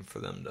frame for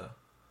them to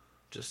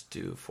just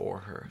do for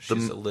her.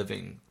 She's a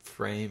living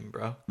frame,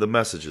 bro. The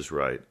message is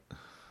right,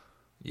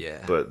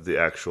 Yeah. but the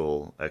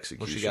actual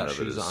execution got of it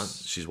shoes is on.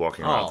 she's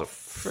walking around with a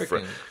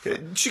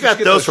frickin'. She got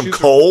Get those from shoes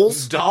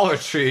Kohl's. Dollar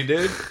Tree,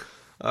 dude.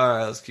 All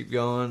right, let's keep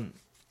going.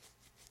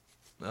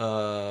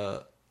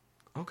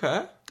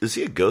 Okay. Is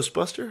he a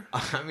Ghostbuster?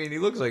 I mean, he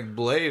looks like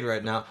Blade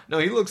right now. No,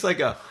 he looks like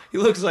an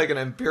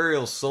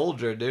Imperial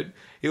soldier, dude.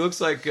 He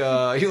looks like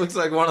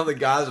one of the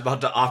guys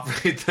about to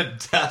operate the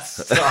Death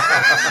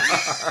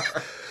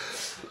Star.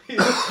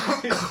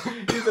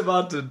 he's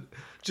about to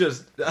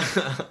just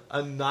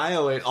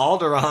annihilate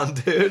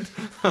Alderaan, dude.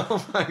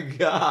 Oh my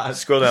god.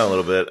 Scroll down a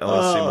little bit. I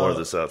want to see more of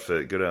this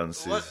outfit. Go down and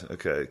see. What?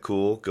 Okay,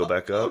 cool. Go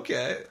back up.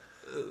 Okay.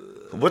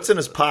 What's in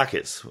his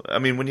pockets? I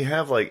mean, when you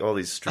have like all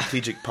these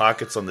strategic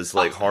pockets on this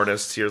like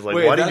harness here, like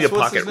Wait, why do you need a that's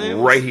what's his pocket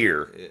name? right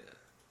here?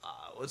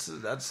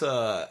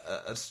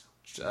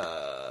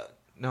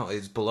 No,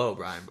 it's below,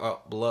 Brian. Oh,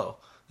 below.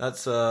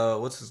 That's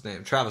what's his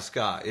name? Travis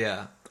Scott.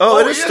 Yeah. Oh,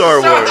 it is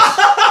Star Wars.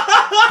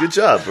 Good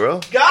job, bro.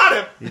 Got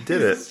him. You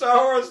did He's it. a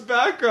Star Wars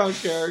background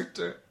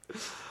character.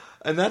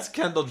 And that's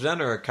Kendall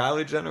Jenner or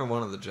Kylie Jenner,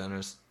 one of the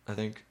Jenners, I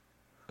think.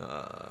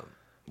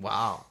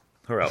 Wow.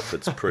 Her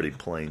outfit's pretty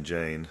plain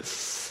Jane.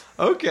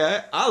 Okay,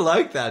 I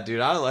like that,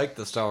 dude. I like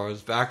the Star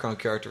Wars background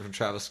character from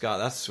Travis Scott.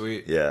 That's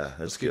sweet. Yeah, that's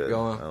Let's keep good.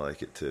 going. I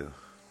like it too.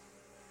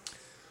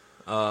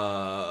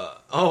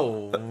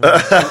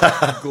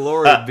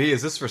 Glory be.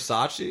 Is this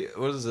Versace?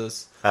 What is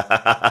this?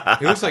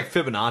 He looks like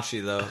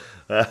Fibonacci, though.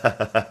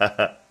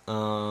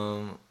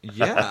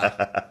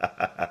 Yeah.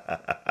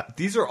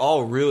 These are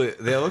all really...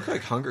 They look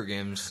like Hunger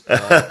Games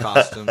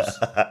costumes,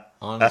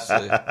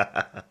 honestly. Look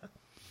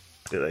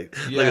at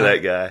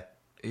that guy.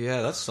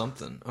 Yeah, that's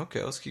something.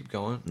 Okay, let's keep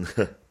going.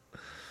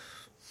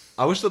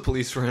 I wish the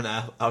police were in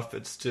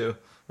outfits, too.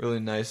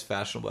 Really nice,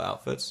 fashionable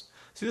outfits.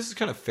 See, this is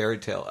kind of fairy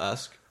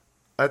tale-esque.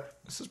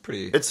 This is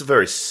pretty... It's a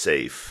very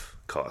safe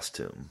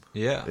costume.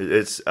 Yeah.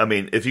 It's. I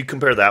mean, if you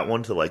compare that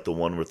one to like the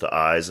one with the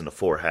eyes and the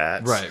 4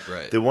 hats,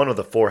 Right. The one with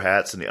the 4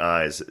 hats and the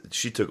eyes,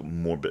 she took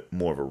more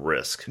of a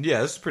risk.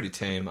 Yeah, this is pretty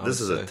tame.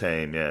 This is a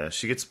tame. Yeah,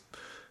 she gets.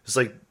 It's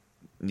like,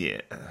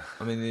 yeah.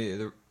 I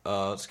mean,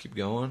 let's keep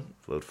going.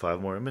 Load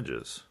 5 more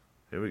images.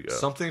 Here we go.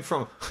 Something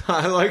from...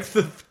 I like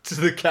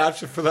the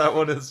caption for that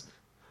one is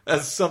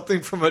as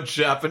something from a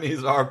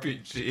Japanese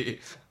RPG.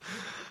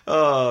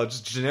 Oh,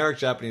 just generic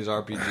Japanese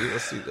RPG.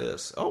 Let's see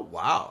this. Oh,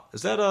 wow.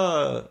 Is that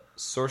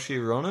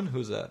Saoirse Ronan?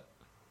 Who's that?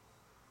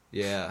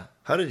 Yeah.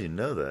 How did you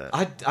know that?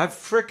 I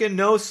freaking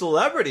know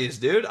celebrities,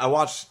 dude. I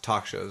watch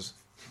talk shows.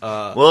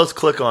 Well, let's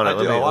click on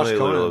it. I watch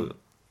Conan.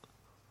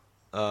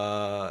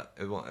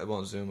 It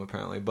won't zoom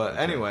apparently, but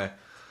anyway,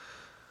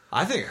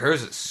 I think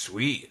hers is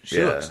sweet.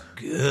 She looks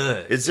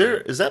good. Is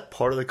that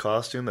part of the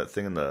costume? That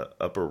thing in the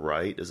upper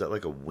right? Is that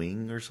like a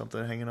wing or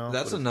something hanging off?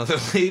 That's another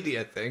lady,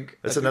 I think.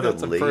 That's another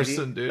that's lady. A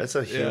person, dude. That's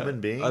a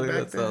human being. I think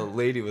back that's there? a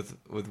lady with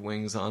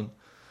wings on,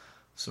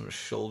 some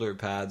shoulder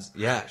pads.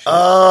 Yeah.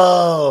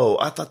 Oh,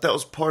 I thought that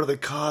was part of the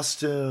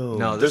costume.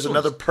 No, there's this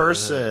another one's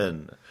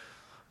person.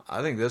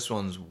 I think this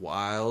one's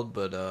wild,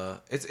 but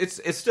it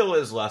still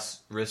is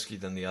less risky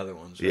than the other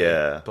ones. Right?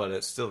 Yeah, but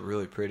it's still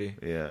really pretty.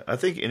 Yeah, I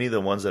think any of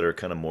the ones that are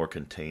kind of more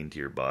contained to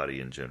your body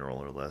in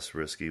general are less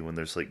risky. When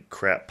there's like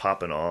crap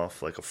popping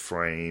off, like a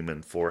frame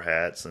and 4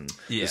 hats and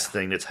this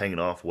thing that's hanging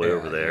off way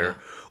over there,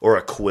 or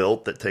a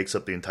quilt that takes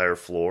up the entire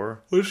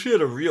floor. What if she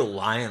had a real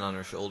lion on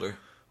her shoulder?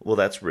 Well,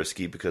 that's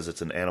risky because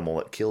it's an animal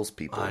that kills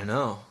people. I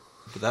know,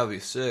 but that would be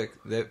sick.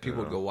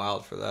 People would go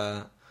wild for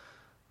that.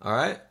 All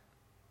right.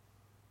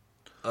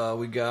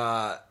 We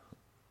got.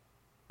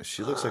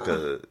 She looks like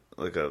a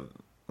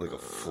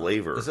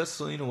flavor. Is that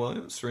Serena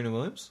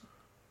Williams?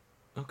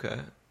 Okay.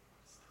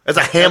 It's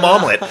a ham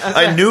omelet.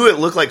 I knew it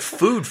looked like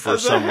food for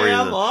some reason.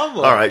 Ham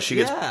omelet. All right, she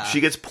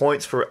gets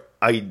points for.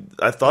 I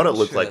thought it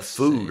looked like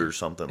food or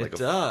something. It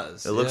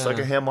does. It looks like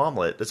a ham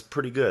omelet. That's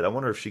pretty good. I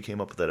wonder if she came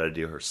up with that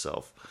idea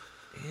herself.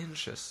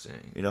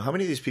 Interesting. You know, how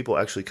many of these people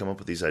actually come up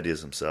with these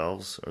ideas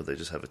themselves, or they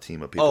just have a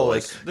team of people?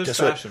 There's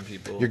fashion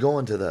people. You're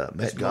going to the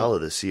Met Gala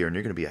this year, and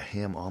you're going to be a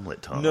ham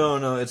omelet, Tom.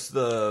 No, it's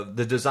the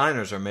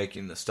designers are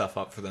making the stuff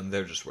up for them.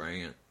 They're just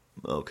wearing it.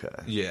 Okay.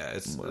 Yeah,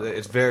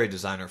 it's very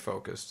designer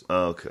focused.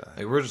 Okay.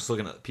 Like, we're just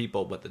looking at the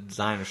people, but the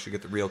designers should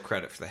get the real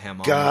credit for the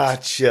ham omelets.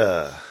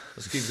 Gotcha.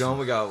 Let's keep going.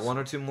 We got 1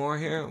 or 2 more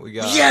here. We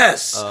got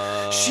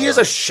she has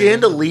a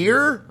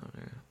chandelier.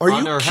 Are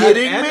you her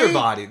kidding head and me? her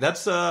body.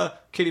 That's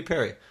Katy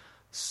Perry.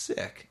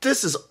 Sick.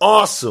 This is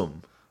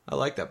awesome. I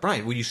like that.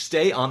 Brian, will you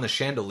stay on the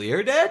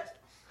chandelier, Dad?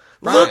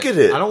 Brian, look at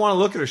it. I don't want to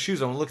look at her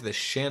shoes. I want to look at the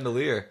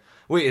chandelier.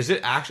 Wait, is it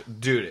actually...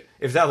 Dude,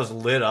 if that was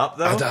lit up,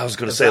 though... I was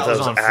going to say, if that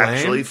was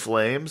actually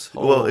flames...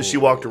 Well, if she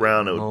walked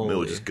around, it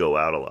would just go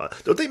out a lot.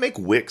 Don't they make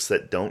wicks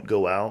that don't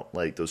go out?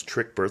 Like those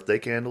trick birthday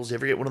candles? You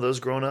ever get one of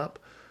those growing up?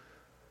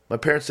 My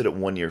parents did it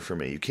 1 year for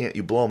me.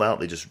 You blow them out,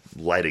 they just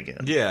light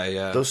again.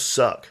 Yeah. Those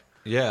suck.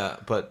 Yeah,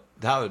 but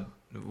that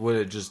would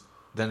it just...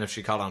 Then if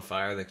she caught on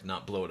fire, they could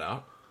not blow it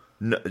out?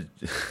 No.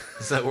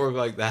 Does that work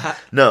like that?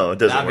 No, it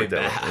doesn't That'd work be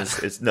that bad.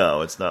 way. It's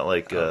not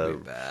like... That'd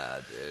be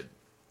bad, dude.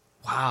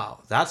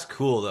 Wow, that's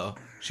cool, though.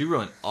 She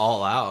went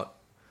all out.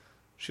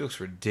 She looks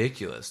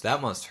ridiculous.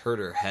 That must hurt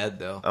her head,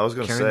 though. I was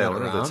going to say, I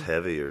wonder if around. it's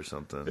heavy or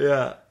something.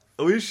 Yeah.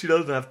 At least she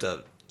doesn't have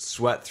to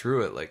sweat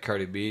through it like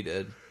Cardi B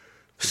did.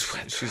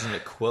 She's in a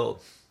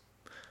quilt.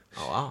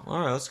 Oh, wow. All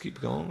right, let's keep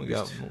going. We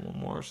got 1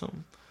 more or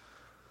something.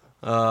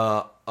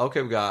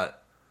 Okay, we got...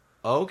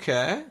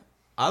 Okay.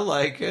 I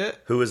like it.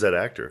 Who is that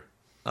actor?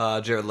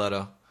 Jared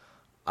Leto.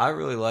 I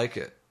really like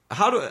it.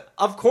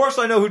 Of course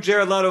I know who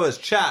Jared Leto is.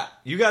 Chat.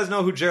 You guys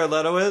know who Jared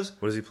Leto is?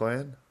 What is he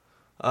playing?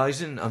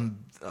 He's in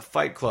a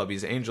Fight Club.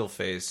 He's Angel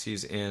Face.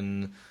 He's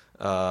in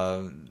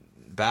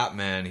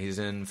Batman. He's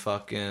in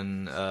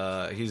fucking...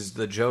 he's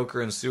the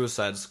Joker in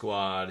Suicide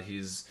Squad.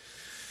 He's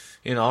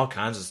in all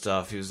kinds of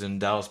stuff. He was in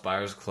Dallas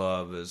Buyers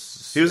Club.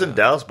 He was in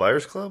Dallas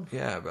Buyers Club?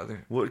 Yeah,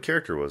 brother. What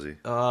character was he?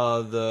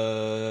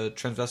 The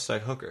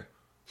transvestite hooker.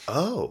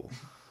 Oh.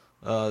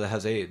 That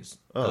has AIDS.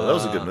 Oh, that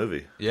was a good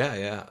movie.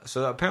 Yeah.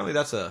 So apparently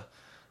that's a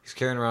He's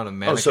carrying around a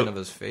mannequin of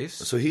his face.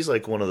 So he's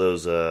like one of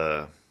those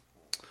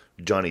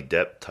Johnny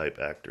Depp type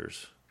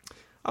actors.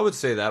 I would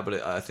say that,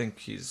 but I think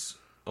he's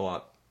a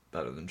lot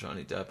better than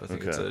Johnny Depp. I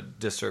think it's a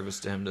disservice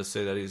to him to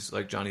say that he's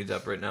like Johnny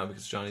Depp right now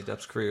because Johnny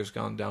Depp's career's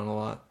gone down a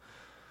lot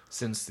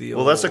since the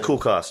Well, that's a cool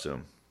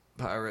costume.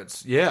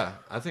 Pirates. Yeah,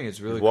 I think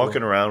it's really he's cool.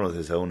 walking around with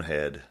his own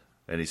head,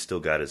 and he's still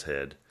got his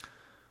head.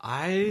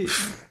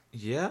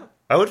 Yeah.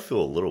 I would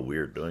feel a little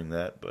weird doing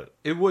that, but...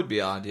 It would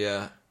be odd,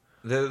 yeah.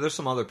 There's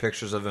some other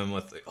pictures of him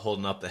with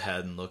holding up the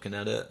head and looking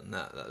at it, and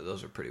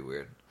those are pretty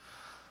weird.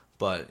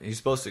 But he's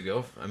supposed to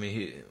go. I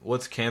mean,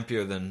 what's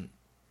campier than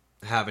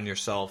having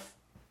yourself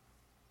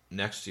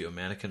next to you, a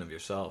mannequin of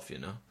yourself, you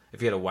know?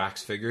 If he had a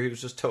wax figure, he was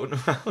just toting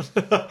around.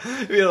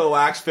 If he had a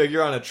wax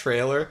figure on a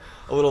trailer,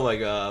 a little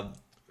like a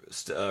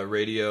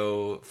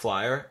radio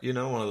flyer, you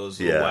know, one of those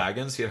little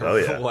wagons. He had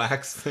a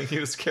wax thing he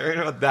was carrying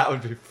around. That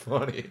would be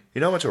funny.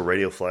 You know how much a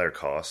radio flyer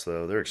costs,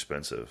 though? They're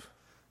expensive.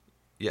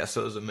 Yeah,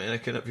 so there's a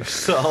mannequin of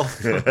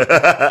yourself.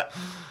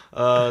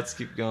 Let's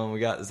keep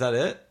going. Is that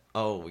it?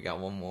 Oh, we got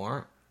one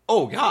more.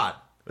 Oh, God.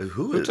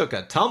 Who took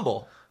a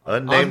tumble?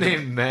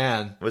 Unnamed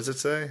man. What does it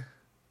say?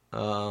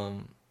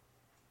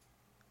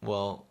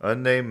 Well,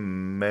 unnamed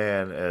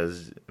man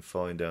as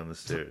falling down the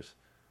stairs.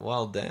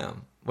 Well,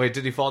 damn. Wait,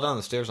 did he fall down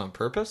the stairs on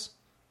purpose?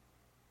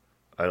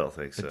 I don't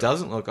think so. It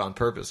doesn't look on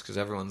purpose because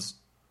everyone's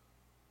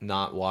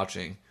not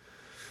watching.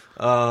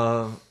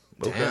 Damn.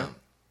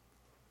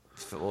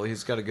 Well,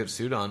 he's got a good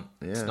suit on.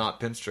 Yeah. It's not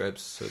pinstripes,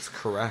 so it's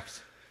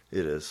correct.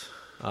 It is.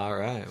 All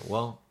right.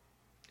 Well,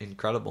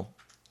 incredible.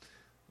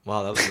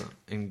 Wow, that was an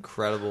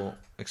incredible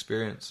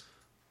experience.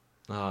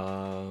 We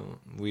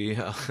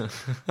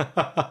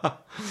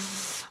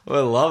love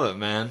it,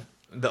 man.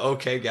 The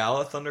OK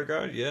Gala Thunder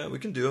Guard? Yeah, we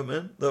can do it,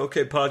 man. The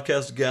OK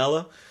Podcast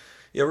Gala.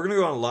 Yeah, we're going to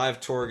go on a live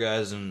tour,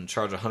 guys, and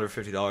charge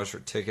 $150 for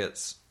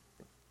tickets.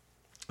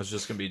 It's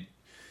just going to be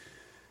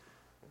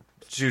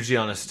Juji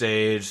on a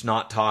stage,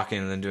 not talking,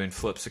 and then doing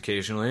flips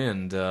occasionally,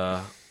 and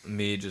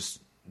me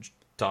just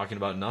talking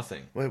about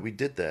nothing. Wait, we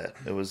did that.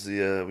 It was we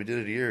did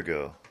it a year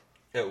ago.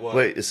 It was.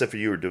 Wait, except for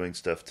you were doing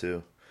stuff,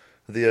 too.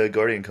 The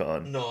Guardian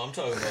Con. No, I'm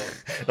talking about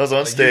I was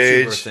on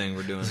stage. YouTuber thing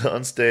we're doing. I was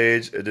on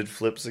stage. I did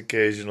flips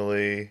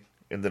occasionally.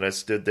 And then I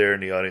stood there,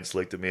 and the audience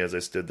looked at me as I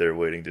stood there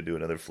waiting to do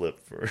another flip.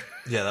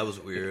 Yeah, that was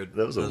weird.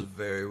 That was a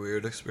very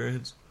weird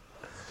experience.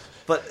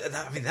 But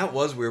that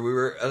was weird. We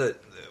were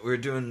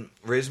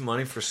raising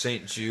money for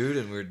St. Jude,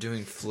 and we were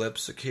doing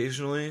flips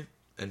occasionally,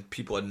 and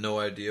people had no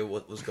idea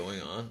what was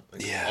going on.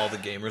 All the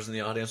gamers in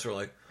the audience were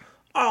like,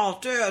 "Oh,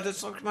 dude,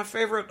 it's like my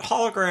favorite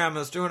hologram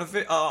is doing a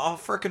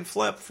freaking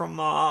flip from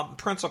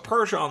Prince of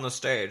Persia on the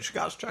stage. You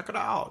guys check it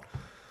out."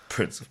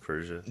 Prince of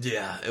Persia.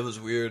 Yeah, it was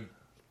weird.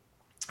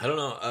 I don't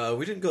know.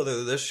 We didn't go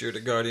there this year to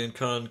Guardian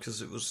Con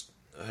because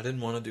I didn't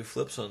want to do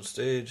flips on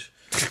stage.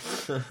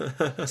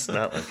 It's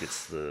not like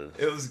it's the...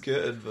 It was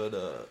good,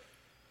 but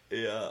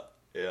yeah,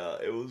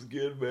 it was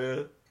good,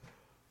 man.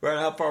 Right,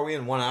 how far are we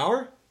in? 1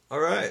 hour? All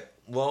right.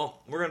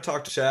 Well, we're going to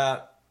talk to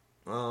chat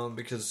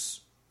because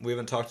we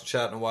haven't talked to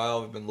chat in a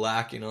while. We've been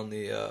lacking on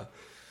the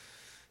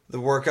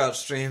workout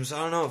streams. I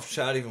don't know if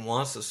chat even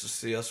wants us to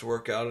see us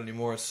work out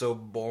anymore. It's so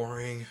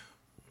boring.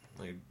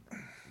 Like...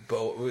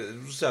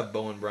 We'll just have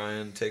Bo and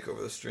Brian take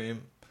over the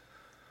stream.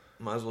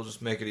 Might as well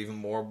just make it even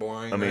more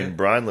boring. I mean,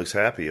 Brian looks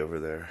happy over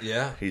there.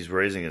 Yeah. He's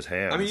raising his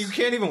hands. I mean, you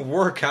can't even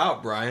work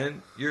out,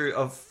 Brian. You're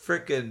a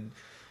freaking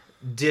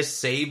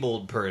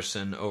disabled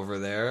person over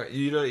there.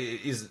 You know,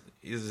 he's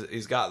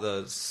got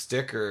the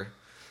sticker.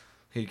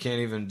 He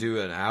can't even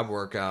do an ab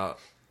workout.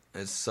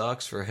 It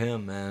sucks for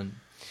him, man.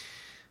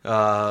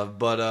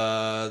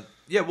 But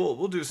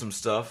we'll do some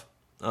stuff.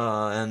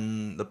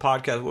 And the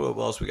podcast, what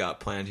else we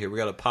got planned here? We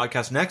got a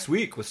podcast next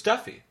week with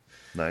Steffi.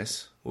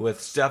 Nice. With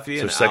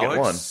Steffi and second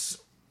Alex.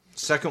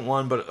 Second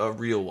one, but a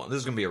real one. This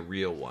is going to be a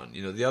real one.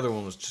 You know, the other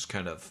one was just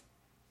kind of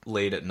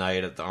late at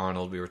night at the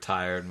Arnold. We were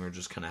tired, and we were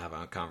just kind of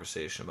having a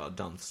conversation about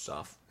dumb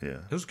stuff. Yeah.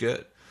 It was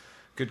good.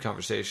 Good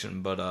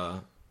conversation, but we're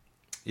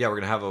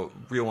going to have a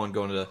real one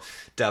going into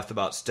depth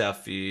about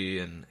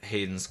Steffi and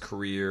Hayden's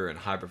career and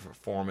hybrid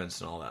performance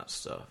and all that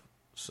stuff.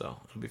 So,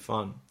 it'll be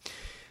fun.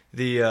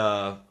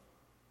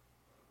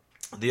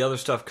 The other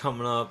stuff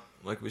coming up,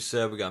 like we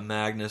said, we got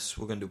Magnus.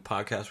 We're going to do a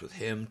podcast with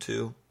him,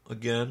 too,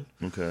 again.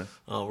 Okay.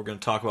 We're going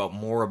to talk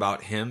more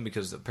about him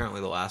because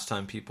apparently the last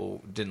time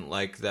people didn't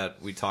like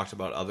that we talked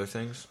about other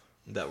things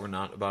that were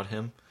not about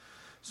him.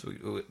 So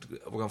we're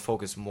going to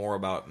focus more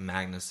about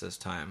Magnus this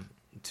time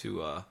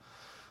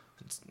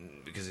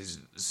because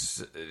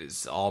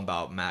it's all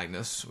about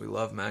Magnus. We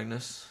love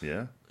Magnus.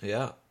 Yeah.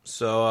 Yeah.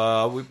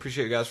 So we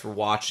appreciate you guys for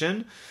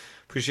watching.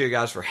 Appreciate you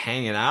guys for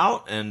hanging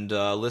out and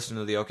listening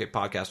to the OK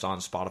Podcast on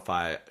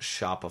Spotify,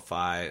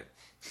 Shopify,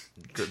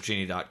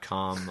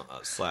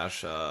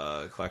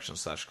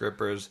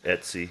 gripgenie.com/collection/grippers.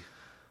 Etsy.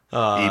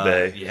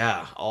 eBay.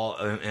 Yeah.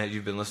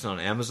 You've been listening on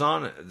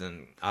Amazon,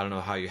 then I don't know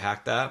how you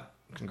hacked that.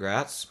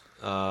 Congrats.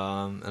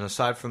 And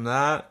aside from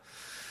that,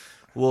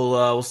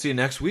 we'll see you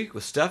next week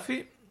with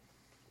Steffi.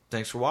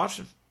 Thanks for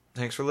watching.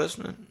 Thanks for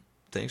listening.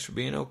 Thanks for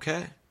being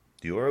okay.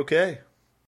 You are okay.